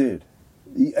 Oh, dude,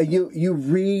 you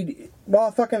read. Well,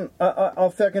 I'll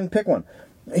fucking pick one.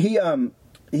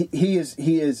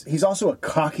 He's also a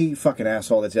cocky fucking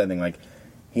asshole. That's the other thing. Like,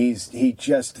 he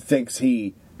just thinks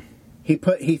he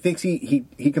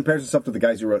compares himself to the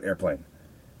guys who wrote Airplane.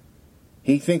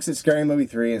 He thinks that Scary Movie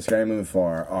 3 and Scary Movie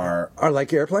 4 are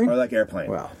like Airplane. Are like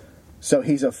Airplane. Wow. So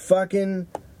he's just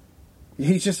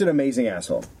an amazing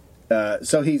asshole.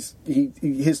 So his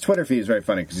Twitter feed is very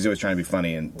funny because he's always trying to be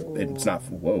funny and it's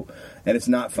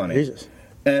not funny. Jesus.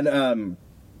 And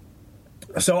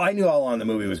so I knew all along the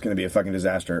movie was going to be a fucking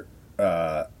disaster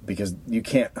because you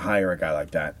can't hire a guy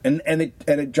like that, and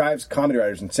it drives comedy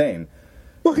writers insane.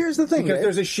 Well, here's the thing, because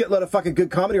there's a shitload of fucking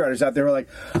good comedy writers out there who are like,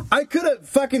 I could have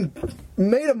fucking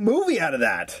made a movie out of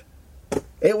that.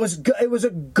 It was a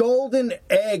golden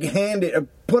egg handed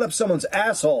put up someone's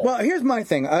asshole. Well, here's my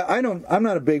thing. I'm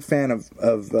not a big fan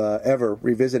of ever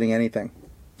revisiting anything.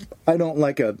 I don't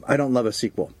love a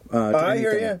sequel. I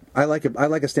hear you. I like a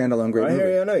standalone great movie. I hear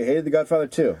you. I know you hated The Godfather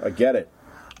 2. I get it.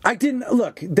 I didn't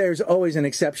look. There's always an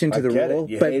exception to the rule.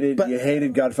 You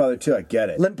hated Godfather 2 I get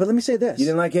it. But let me say this. You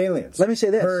didn't like Aliens. Let me say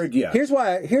this. Heard ya. Here's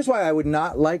why I would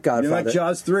not like Godfather. You didn't like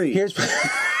Jaws 3.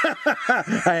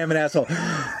 I am an asshole.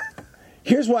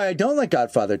 Here's why I don't like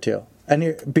Godfather 2.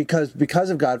 And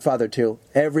because of Godfather 2,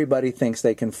 everybody thinks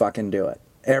they can fucking do it.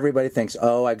 Everybody thinks,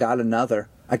 "Oh, I got another.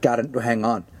 I got to hang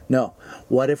on." No.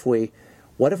 What if we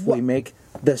make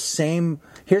the same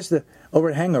over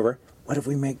at Hangover, what if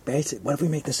we make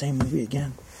the same movie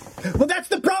again? Well, that's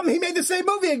the problem. He made the same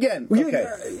movie again. Okay.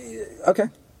 Okay.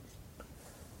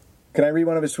 Can I read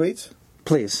one of his tweets?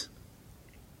 Please.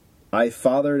 I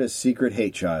fathered a secret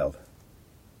hate child.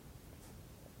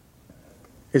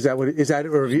 Is that a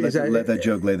review? Let that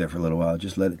joke lay there for a little while.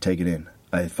 Just let it take it in.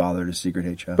 I fathered a secret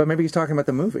hate child. But maybe he's talking about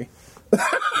the movie.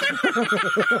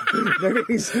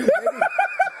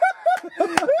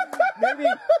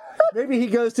 maybe he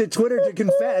goes to Twitter to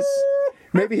confess.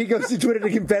 Maybe he goes to Twitter to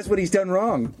confess what he's done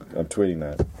wrong. I'm tweeting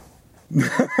that.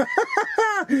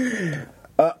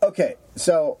 Okay,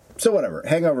 so whatever.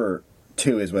 Hangover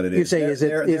 2 is what it is. You say, is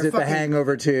it The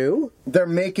Hangover 2? They're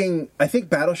making... I think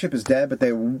Battleship is dead, but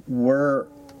they were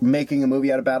making a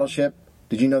movie out of Battleship.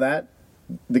 Did you know that?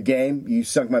 The game, You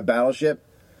Sunk My Battleship.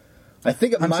 I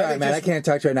think it I'm sorry, man. I can't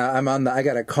talk to you right now. I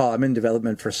got a call. I'm in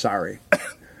development for Sorry.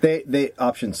 They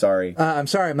option Sorry. I'm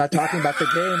sorry. I'm not talking about the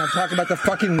game. I'm talking about the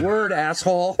fucking word,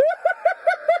 asshole.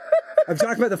 I'm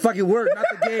talking about the fucking word, not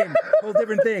the game. whole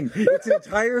different thing. It's an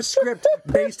entire script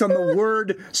based on the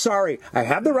word sorry. I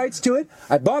have the rights to it.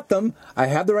 I bought them. I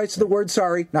have the rights to the word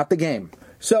sorry, not the game.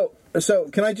 So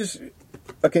can I just?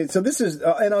 Okay, so this is,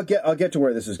 and I'll get to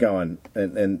where this is going,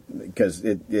 and because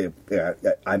you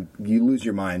lose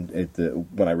your mind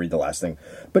when I read the last thing.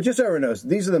 But just so everyone knows,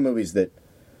 these are the movies that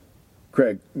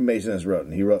Craig Mason has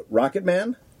written. He wrote Rocket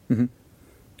Man,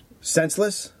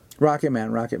 Senseless. Rocket Man.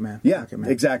 Yeah, Rocket Man.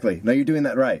 Exactly. No, you're doing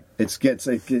that right. It gets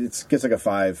like a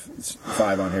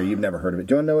five on here. You've never heard of it.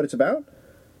 Do you want to know what it's about?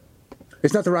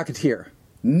 It's not the Rocketeer.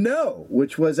 No,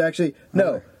 which was actually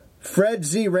no. Fred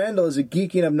Z. Randall is a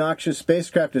geeky and obnoxious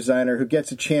spacecraft designer who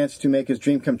gets a chance to make his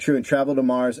dream come true and travel to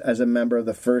Mars as a member of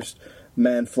the first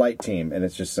manned flight team. And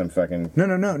it's just some fucking No.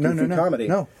 comedy.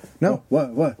 No.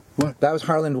 What? That was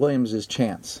Harland Williams'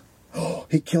 chance.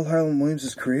 He killed Harlan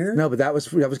Williams' career? No, but that was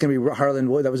going to be Harland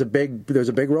Williams. There was a big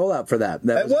rollout for that.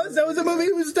 That was a movie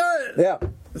he was done. Yeah.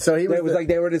 So he was like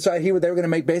they were going to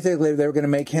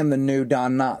make him the new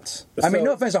Don Knotts. I mean,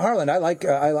 no offense to Harland. I like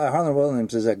Harland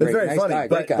Williams is a great, very nice funny, guy,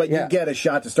 but, great guy. But you get a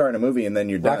shot to star in a movie and then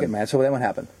you're done. Rocket Man. So then what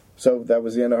happened? So that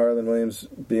was the end of Harlan Williams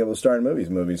being able to star in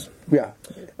movies. Yeah.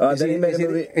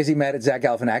 Is he mad at Zach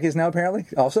Galifianakis now? Apparently,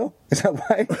 also is that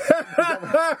why?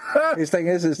 His thing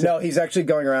is no. He's actually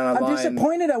going around online. I'm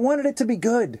disappointed. I wanted it to be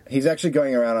good. He's actually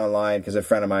going around online because a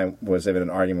friend of mine was having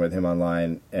an argument with him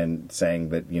online and saying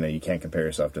that you can't compare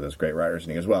yourself to those great writers.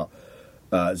 And he goes, "Well,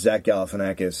 Zach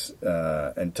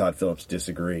Galifianakis and Todd Phillips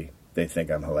disagree. They think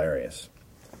I'm hilarious."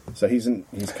 So he's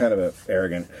kind of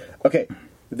arrogant. Okay.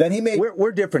 Then he made.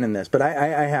 We're different in this, but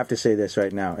I have to say this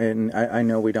right now, and I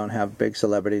know we don't have big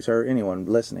celebrities or anyone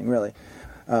listening really,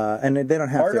 and they don't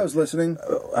have. Pardo's listening.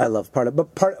 I love Pardo,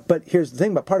 but here's the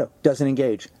thing about Pardo: does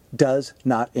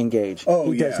not engage. Oh,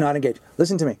 he does not engage.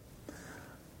 Listen to me.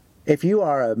 If you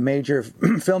are a major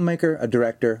filmmaker, a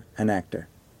director, an actor,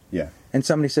 yeah, and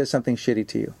somebody says something shitty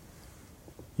to you,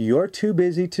 you're too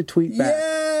busy to tweet back.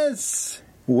 Yes.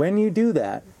 When you do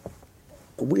that,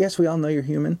 yes, we all know you're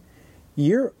human.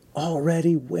 You're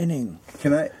already winning.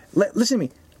 Can I listen to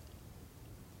me?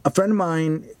 A friend of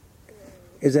mine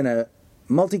is in a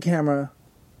multi-camera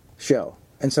show,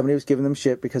 and somebody was giving them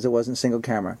shit because it wasn't single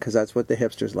camera, because that's what the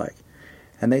hipsters like.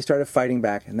 And they started fighting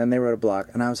back, and then they wrote a blog,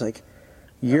 and I was like,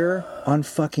 "You're on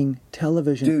fucking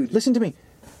television, dude. Listen to me,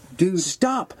 dude.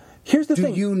 Stop. Here's the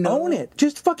thing. You know? Own it.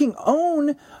 Just fucking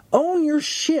own your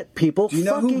shit, people. Do you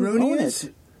know fucking who Rooney own is?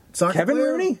 It. Kevin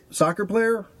Rooney, soccer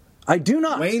player. I do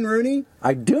not. Wayne Rooney?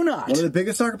 I do not. One of the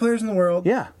biggest soccer players in the world.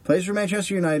 Yeah. Plays for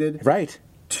Manchester United. Right.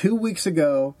 2 weeks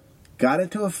ago, got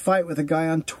into a fight with a guy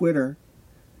on Twitter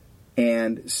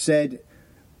and said,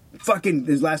 fucking,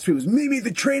 his last tweet was, meet me at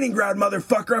the training ground,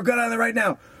 motherfucker. I've got out of there right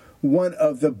now. One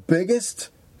of the biggest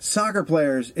soccer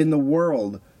players in the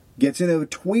world gets into a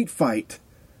tweet fight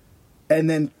and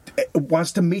then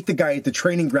wants to meet the guy at the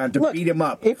training ground to beat him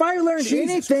up. If I learned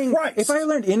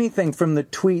anything from the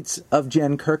tweets of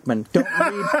Jen Kirkman,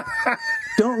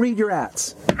 don't read your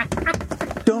ads.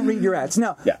 Don't read your ads.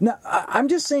 Now, I'm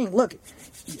just saying. Look,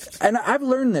 and I've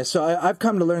learned this. So I've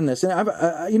come to learn this, and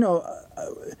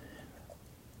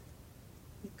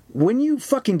when you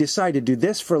fucking decide to do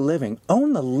this for a living,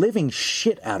 own the living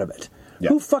shit out of it. Yeah.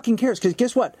 Who fucking cares? Because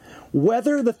guess what?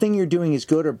 Whether the thing you're doing is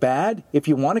good or bad, if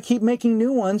you want to keep making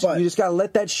new ones, you just got to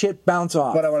let that shit bounce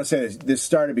off. But I want to say this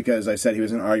started because I said he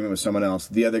was in an argument with someone else.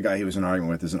 The other guy he was in an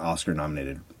argument with is an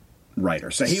Oscar-nominated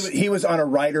writer. So he was on a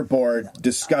writer board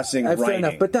discussing writing. Fair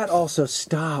enough, but that also,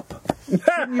 stop.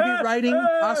 Shouldn't you be writing,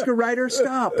 Oscar writer?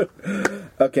 Stop.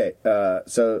 Okay,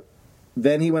 so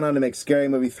then he went on to make Scary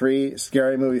Movie 3,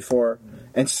 Scary Movie 4,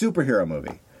 and Superhero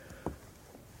Movie.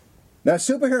 Now,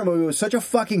 Superhero Movie was such a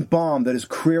fucking bomb that his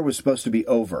career was supposed to be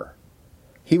over.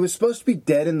 He was supposed to be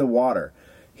dead in the water.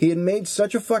 He had made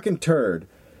such a fucking turd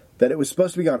that it was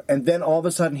supposed to be gone. And then all of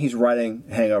a sudden he's writing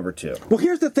Hangover 2. Well,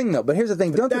 here's the thing, though. But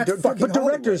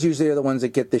directors usually are the ones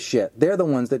that get the shit. They're the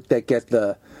ones that get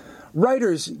the...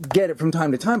 Writers get it from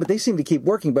time to time, but they seem to keep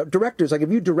working. But directors, like if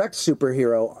you direct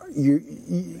Superhero, you're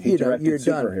done.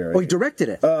 Oh, he directed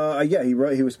it. Yeah, he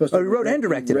was supposed to. Oh, he wrote and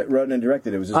directed it. Wrote and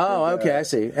directed it. It was. Okay, I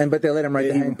see. But they let him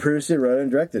write. He produced it, wrote it,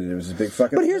 and directed it. It was a big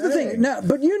fucking. But here's the thing. Now,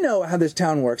 but you know how this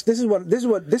town works. This is.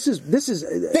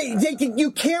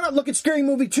 You cannot look at Scary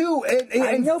Movie 2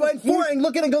 and 4 and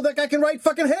look at it and go, that guy can write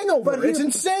fucking Hangover. But it's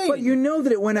insane. But you know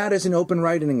that it went out as an open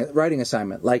writing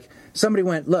assignment. Like somebody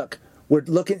went, look. We're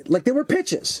looking like there were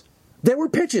pitches. There were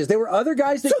other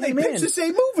guys that came in. So they pitched the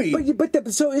same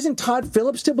movie. So isn't Todd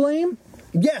Phillips to blame?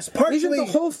 Yes, partially. Isn't the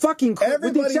whole fucking crew, with the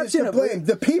everybody is exception to of blame.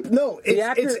 The people, no,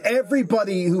 it's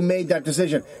everybody who made that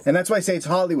decision, and that's why I say it's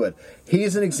Hollywood. He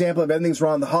is an example of everything's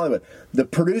wrong with Hollywood. The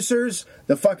producers,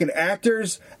 the fucking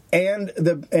actors, and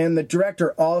the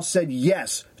director all said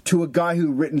yes to a guy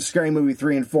who written Scary Movie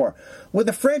 3 and 4 with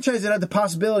a franchise that had the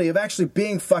possibility of actually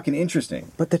being fucking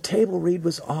interesting. But the table read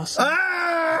was awesome.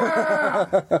 Ah!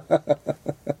 All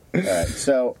right,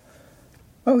 so,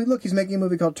 look, he's making a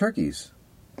movie called Turkeys.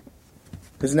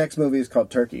 His next movie is called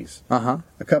Turkeys. Uh-huh.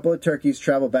 A couple of turkeys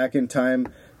travel back in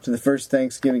time to the first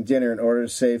Thanksgiving dinner in order to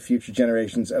save future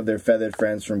generations of their feathered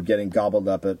friends from getting gobbled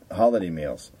up at holiday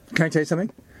meals. Can I tell you something?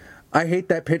 I hate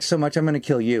that pitch so much I'm going to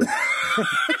kill you.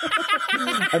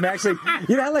 I'm actually,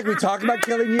 you know how like we talk about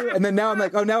killing you, and then now I'm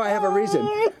like, oh, now I have a reason.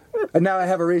 And now I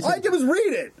have a reason. All I did was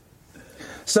read it.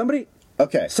 Somebody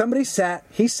sat,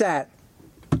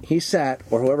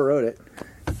 or whoever wrote it,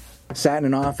 sat in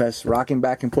an office, rocking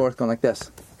back and forth, going like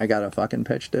this. I got a fucking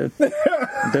pitch, dude.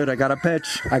 Dude, I got a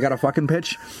pitch. I got a fucking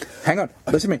pitch. Hang on.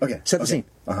 Listen to me. Okay. Set the scene.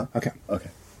 Uh-huh. Okay.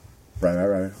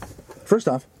 Right. First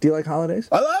off, do you like holidays?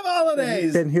 I love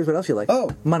holidays! Then here's what else you like.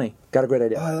 Oh. Money. Got a great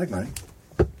idea. Oh, I like money.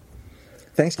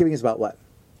 Thanksgiving is about what?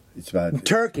 It's about...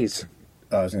 Turkeys.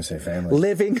 Oh, I was going to say family.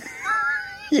 Living.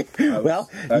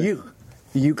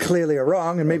 You clearly are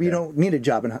wrong, and maybe you don't need a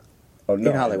job in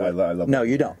Hollywood. I love no,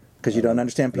 you don't, because you don't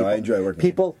understand people. No, I enjoy working.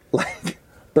 People like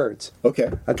birds.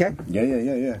 Okay. Okay?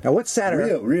 Yeah. Now, what's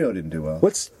sadder? Rio didn't do well.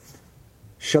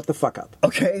 Shut the fuck up.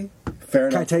 Okay, fair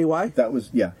enough. Can I tell you why? That was,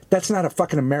 That's not a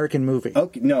fucking American movie.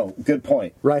 Okay, no, good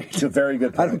point. Right. It's a very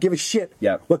good point. I don't give a shit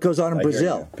Yep. what goes on in I hear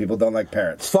Brazil. you. People don't like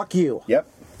parrots. Fuck you. Yep.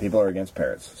 People are against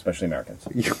parrots, especially Americans.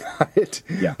 You got it?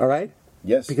 Yeah. All right?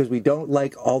 Yes. Because we don't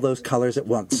like all those colors at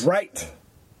once. Right.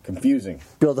 Confusing.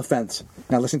 Build a fence.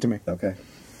 Now listen to me. Okay.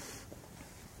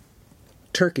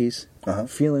 Turkeys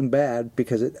feeling bad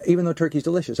because even though turkey's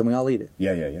delicious and we all eat it.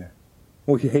 Yeah.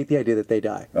 Well, you hate the idea that they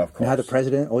die. Of course. And how the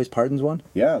president always pardons one?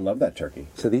 Yeah, I love that turkey.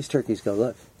 So these turkeys go,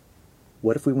 look,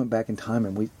 what if we went back in time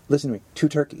and listen to me, 2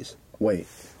 turkeys. Wait.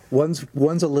 One's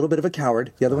a little bit of a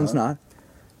coward, the other one's not.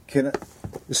 Can I...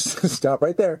 Stop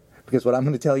right there, because what I'm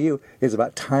going to tell you is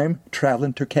about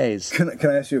time-traveling turkeys. Can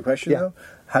I ask you a question, though?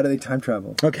 How do they time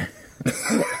travel? Okay.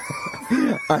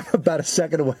 I'm about a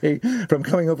second away from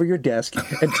coming over your desk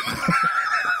and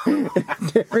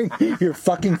tearing your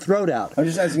fucking throat out. I'm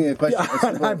just asking you a question.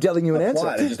 I'm telling you an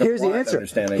answer. Here's the answer.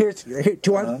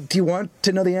 Do you want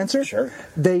to know the answer? Sure.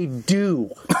 They do.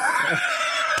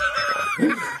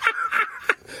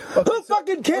 Who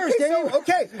fucking cares, Dave?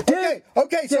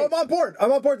 Okay, so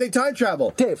I'm on board. They time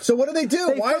travel. Dave. So what do they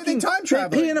do? Why are they time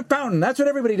traveling? They pee in a fountain. That's what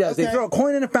everybody does. Okay. They throw a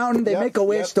coin in a fountain, they make a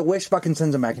wish, the wish fucking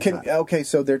sends them back in time. Okay,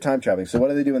 so they're time traveling. So what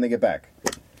do they do when they get back?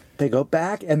 They go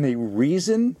back and they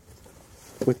reason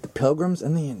with the Pilgrims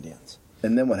and the Indians.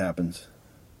 And then what happens?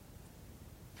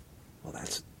 Well,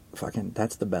 that's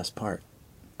the best part.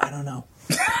 I don't know.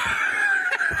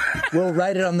 We'll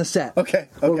write it on the set. Okay.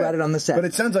 We'll write it on the set. But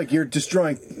it sounds like you're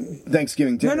destroying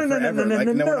Thanksgiving dinner forever. No,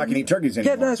 we're not going to eat turkeys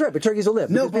anymore. Yeah, no, that's right. But turkeys will live.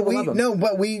 We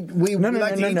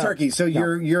like to eat turkeys. So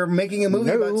you're making a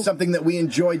movie about something that we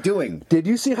enjoy doing. Did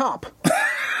you see Hop?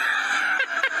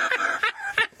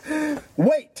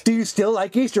 Wait. Do you still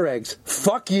like Easter eggs?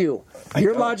 Fuck you.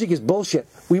 Your logic is bullshit.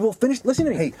 We will finish. Listen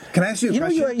to me. Hey, can I ask you a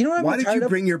question? Why did you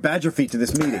bring your badger feet to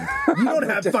this meeting? You don't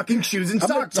have fucking shoes and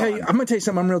socks on. I'm going to tell you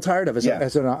something I'm real tired of as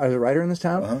a writer in this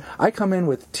town. I come in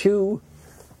with 2,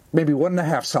 maybe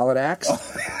 1.5 solid acts.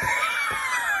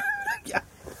 Yeah,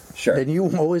 sure. And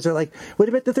you always are like, what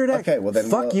about the third act? Okay, well then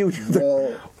fuck you.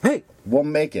 Hey, we'll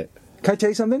make it. Can I tell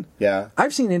you something? Yeah.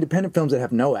 I've seen independent films that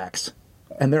have no acts,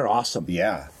 and they're awesome.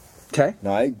 Yeah. Okay.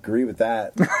 No, I agree with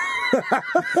that.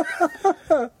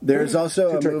 There's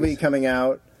also a movie coming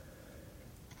out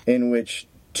in which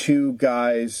 2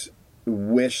 guys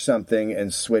wish something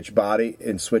and switch body.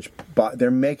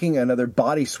 They're making another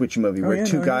body switch movie where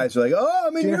 2 guys are like, "Oh,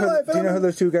 I'm in your life." Do you know who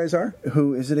those 2 guys are?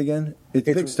 Who is it again? It's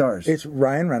big stars. It's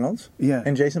Ryan Reynolds.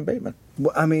 And Jason Bateman.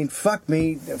 Well, I mean, fuck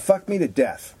me to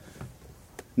death.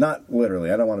 Not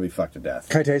literally. I don't want to be fucked to death.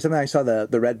 Can I tell you something? I saw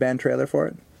the Red Band trailer for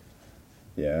it.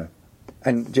 Yeah.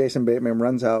 And Jason Bateman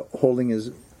runs out holding his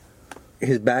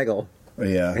bagel.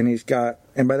 Yeah. And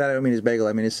by that I don't mean his bagel,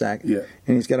 I mean his sack. Yeah.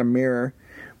 And he's got a mirror,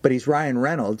 but he's Ryan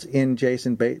Reynolds in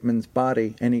Jason Bateman's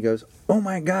body, and he goes, "Oh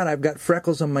my God, I've got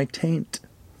freckles on my taint."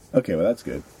 Okay, well that's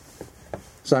good.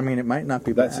 So I mean, it might not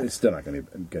be bad. It's still not going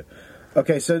to be good.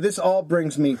 Okay, so this all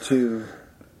brings me to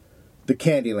the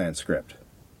Candyland script.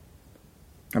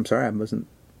 I'm sorry, I wasn't.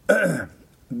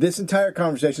 This entire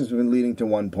conversation has been leading to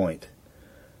one point.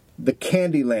 The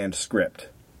Candyland script.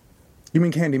 You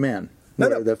mean Candyman,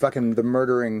 No. The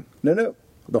murdering, No.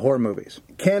 the horror movies.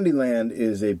 Candyland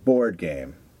is a board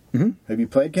game. Mm-hmm. Have you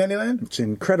played Candyland? It's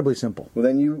incredibly simple. Well,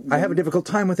 I have a difficult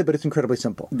time with it, but it's incredibly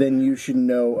simple. Then you should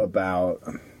know about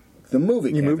the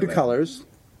movie. You move to Candyland. colors.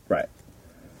 Right.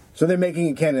 So they're making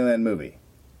a Candyland movie.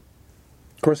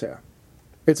 Of course they are.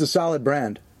 It's a solid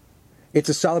brand. Do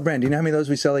you know how many of those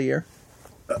we sell a year?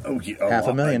 Half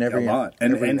a million every year. Lot.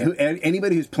 And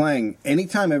anybody who's playing,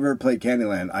 anytime I've ever played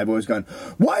Candyland, I've always gone,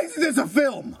 why isn't this a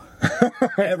film?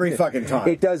 Every fucking time.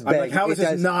 It does beg. I'm like, how is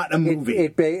this not a movie?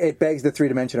 It begs the 3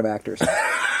 dimension of actors.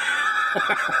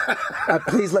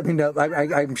 Please let me know.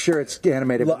 I'm sure it's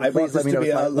animated. Look, but please let me know.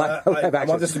 I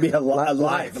want this to be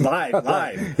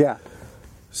live. Yeah.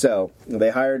 So they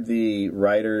hired the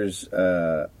writers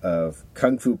of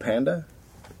Kung Fu Panda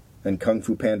and Kung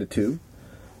Fu Panda 2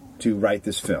 to write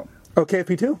this film. Oh,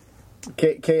 KFP2?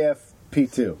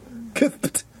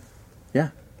 KFP2. Yeah.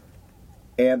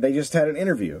 And they just had an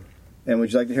interview. And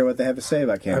would you like to hear what they have to say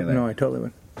about Candyland? No, I totally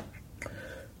would.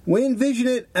 We envision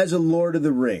it as a Lord of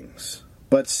the Rings,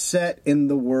 but set in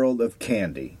the world of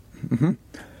candy. Mm-hmm.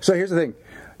 So here's the thing.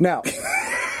 Now,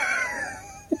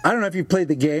 I don't know if you've played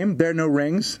the game. There are no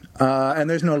rings, and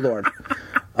there's no Lord.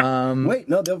 Wait,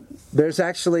 no, there's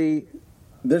actually...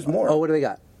 There's more. Oh, what do they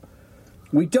got?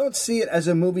 We don't see it as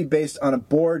a movie based on a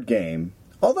board game,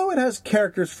 although it has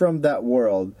characters from that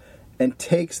world and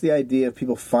takes the idea of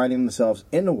people finding themselves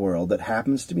in a world that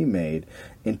happens to be made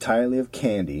entirely of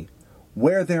candy,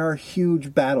 where there are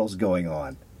huge battles going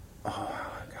on. Oh,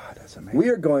 God, that's amazing. We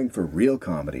are going for real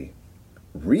comedy,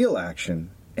 real action,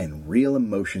 and real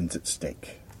emotions at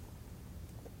stake.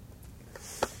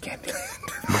 Candyland.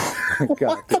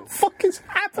 What the fuck is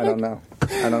happening?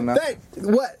 I don't know.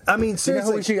 What? I mean,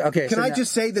 seriously. Can I now,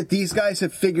 just say that these guys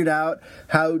have figured out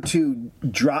how to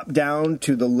drop down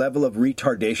to the level of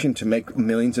retardation to make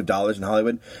millions of dollars in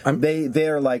Hollywood?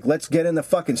 They're like, let's get in the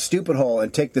fucking stupid hole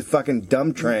and take the fucking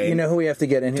dumb train. You know who we have to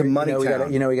get in here? Money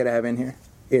Town. You know we got to have in here?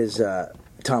 Is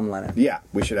Tom Lennon. Yeah,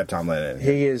 we should have Tom Lennon in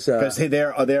here. He is... Because they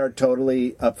are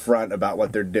totally upfront about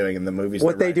what they're doing in the movies.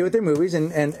 What they do with their movies,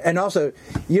 and also,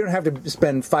 you don't have to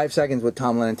spend 5 seconds with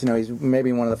Tom Lennon to know he's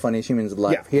maybe one of the funniest humans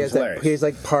alive. Yeah, he's hilarious. He's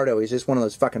like Pardo. He's just one of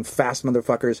those fucking fast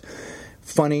motherfuckers.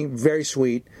 Funny, very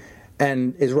sweet,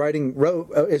 and is writing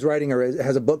or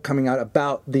has a book coming out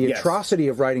about the atrocity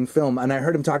of writing film. And I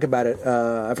heard him talk about it.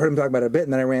 I've heard him talk about it a bit,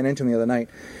 and then I ran into him the other night.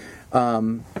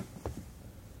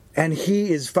 And he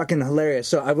is fucking hilarious.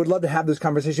 So I would love to have this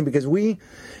conversation because Amir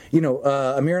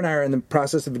and I are in the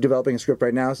process of developing a script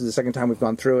right now. This is the second time we've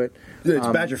gone through it. It's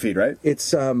Badger Feed, right?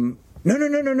 It's no.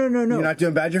 You're not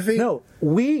doing Badger Feed? No.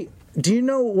 Do you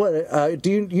know what? Do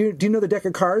you know the deck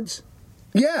of cards?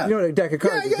 Yeah. You know a deck of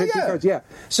cards? Yeah. Cards, yeah.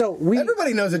 So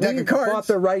everybody knows a deck of cards. We bought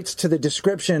the rights to the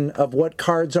description of what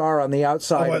cards are on the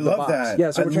outside of the box. That.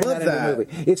 Yeah, so we're turning that into a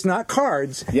movie. It's not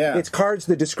cards. Yeah. It's cards,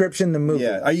 the description, the movie.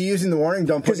 Yeah. Are you using the warning?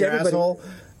 Don't put your asshole.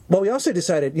 Well, we also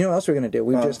decided, you know what else we're going to do?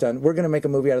 We're going to make a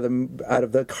movie out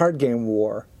of the card game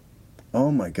war.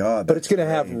 Oh my God. But it's going to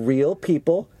have real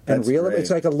people and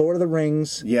it's like a Lord of the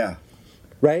Rings. Yeah.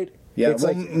 Right? Yeah,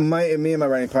 me and my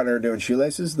writing partner are doing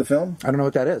Shoelaces, the film. I don't know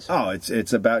what that is. Oh,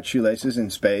 it's about shoelaces in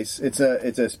space. It's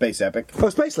a space epic. Oh,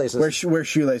 Space Laces. Where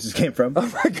shoelaces came from. Oh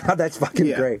my God, that's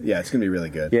fucking great. Yeah, it's gonna be really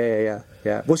good. Yeah.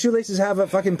 Well, shoelaces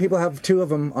people have 2 of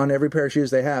them on every pair of shoes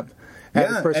they have.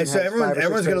 Yeah, and so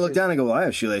everyone's gonna look down and go, "Well, I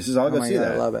have shoelaces. I'll go see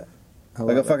that." I love it. I'll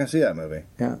go fucking see that movie.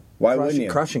 Yeah. Why wouldn't you?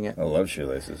 Crushing it. I love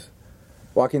Shoelaces.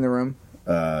 Walking the Room.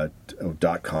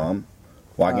 .com.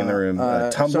 Walking the Room,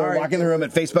 Tumblr, Walking the Room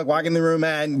at Facebook, Walking the Room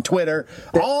and Twitter,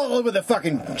 all over the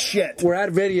fucking shit. We're out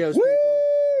of videos. Woo!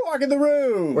 Walking the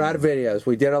Room. We're out of videos.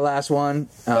 We did our last one.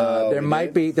 There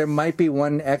might be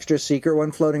one extra secret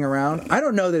one floating around. I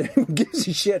don't know that anyone gives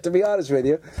a shit, to be honest with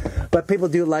you, but people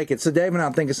do like it. So Dave and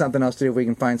I'll think of something else to do if we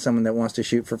can find someone that wants to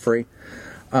shoot for free.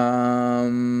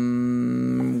 Glitter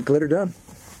done.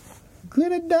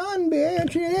 Glitter done,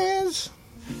 bitches.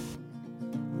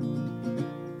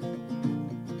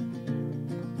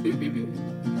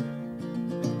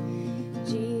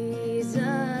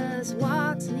 Jesus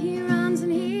walks and he runs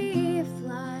and he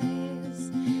flies.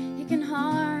 He can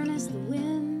harness the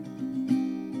wind.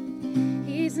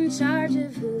 He's in charge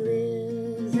of who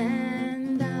lives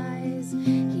and dies.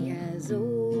 He has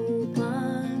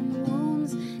open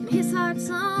wounds and his heart's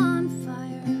on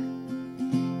fire.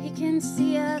 He can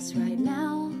see us right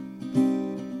now.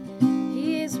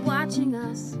 He is watching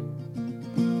us.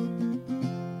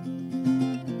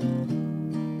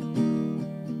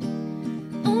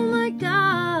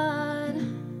 God,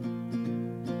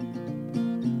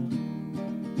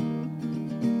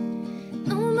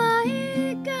 oh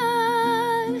my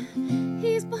God,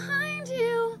 he's behind you.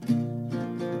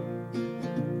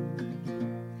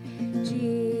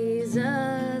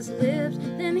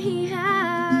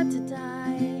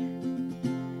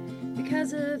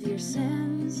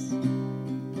 sins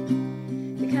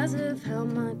because of how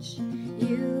much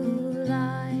you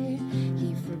lie.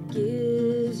 He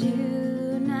forgives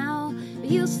you now, but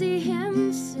you'll see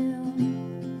him soon.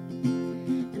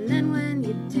 And then when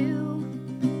you do,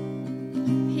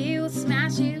 he will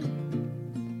smash you.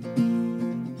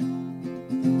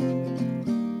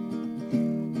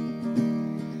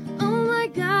 Oh my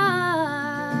God.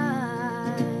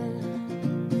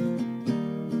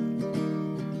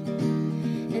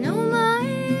 And oh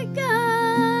my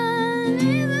God,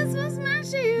 Jesus will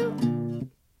smash you.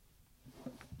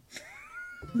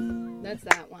 That's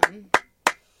that one.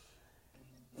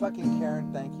 Fucking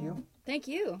Karen, thank you. Thank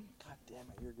you. God damn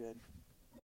it, you're good.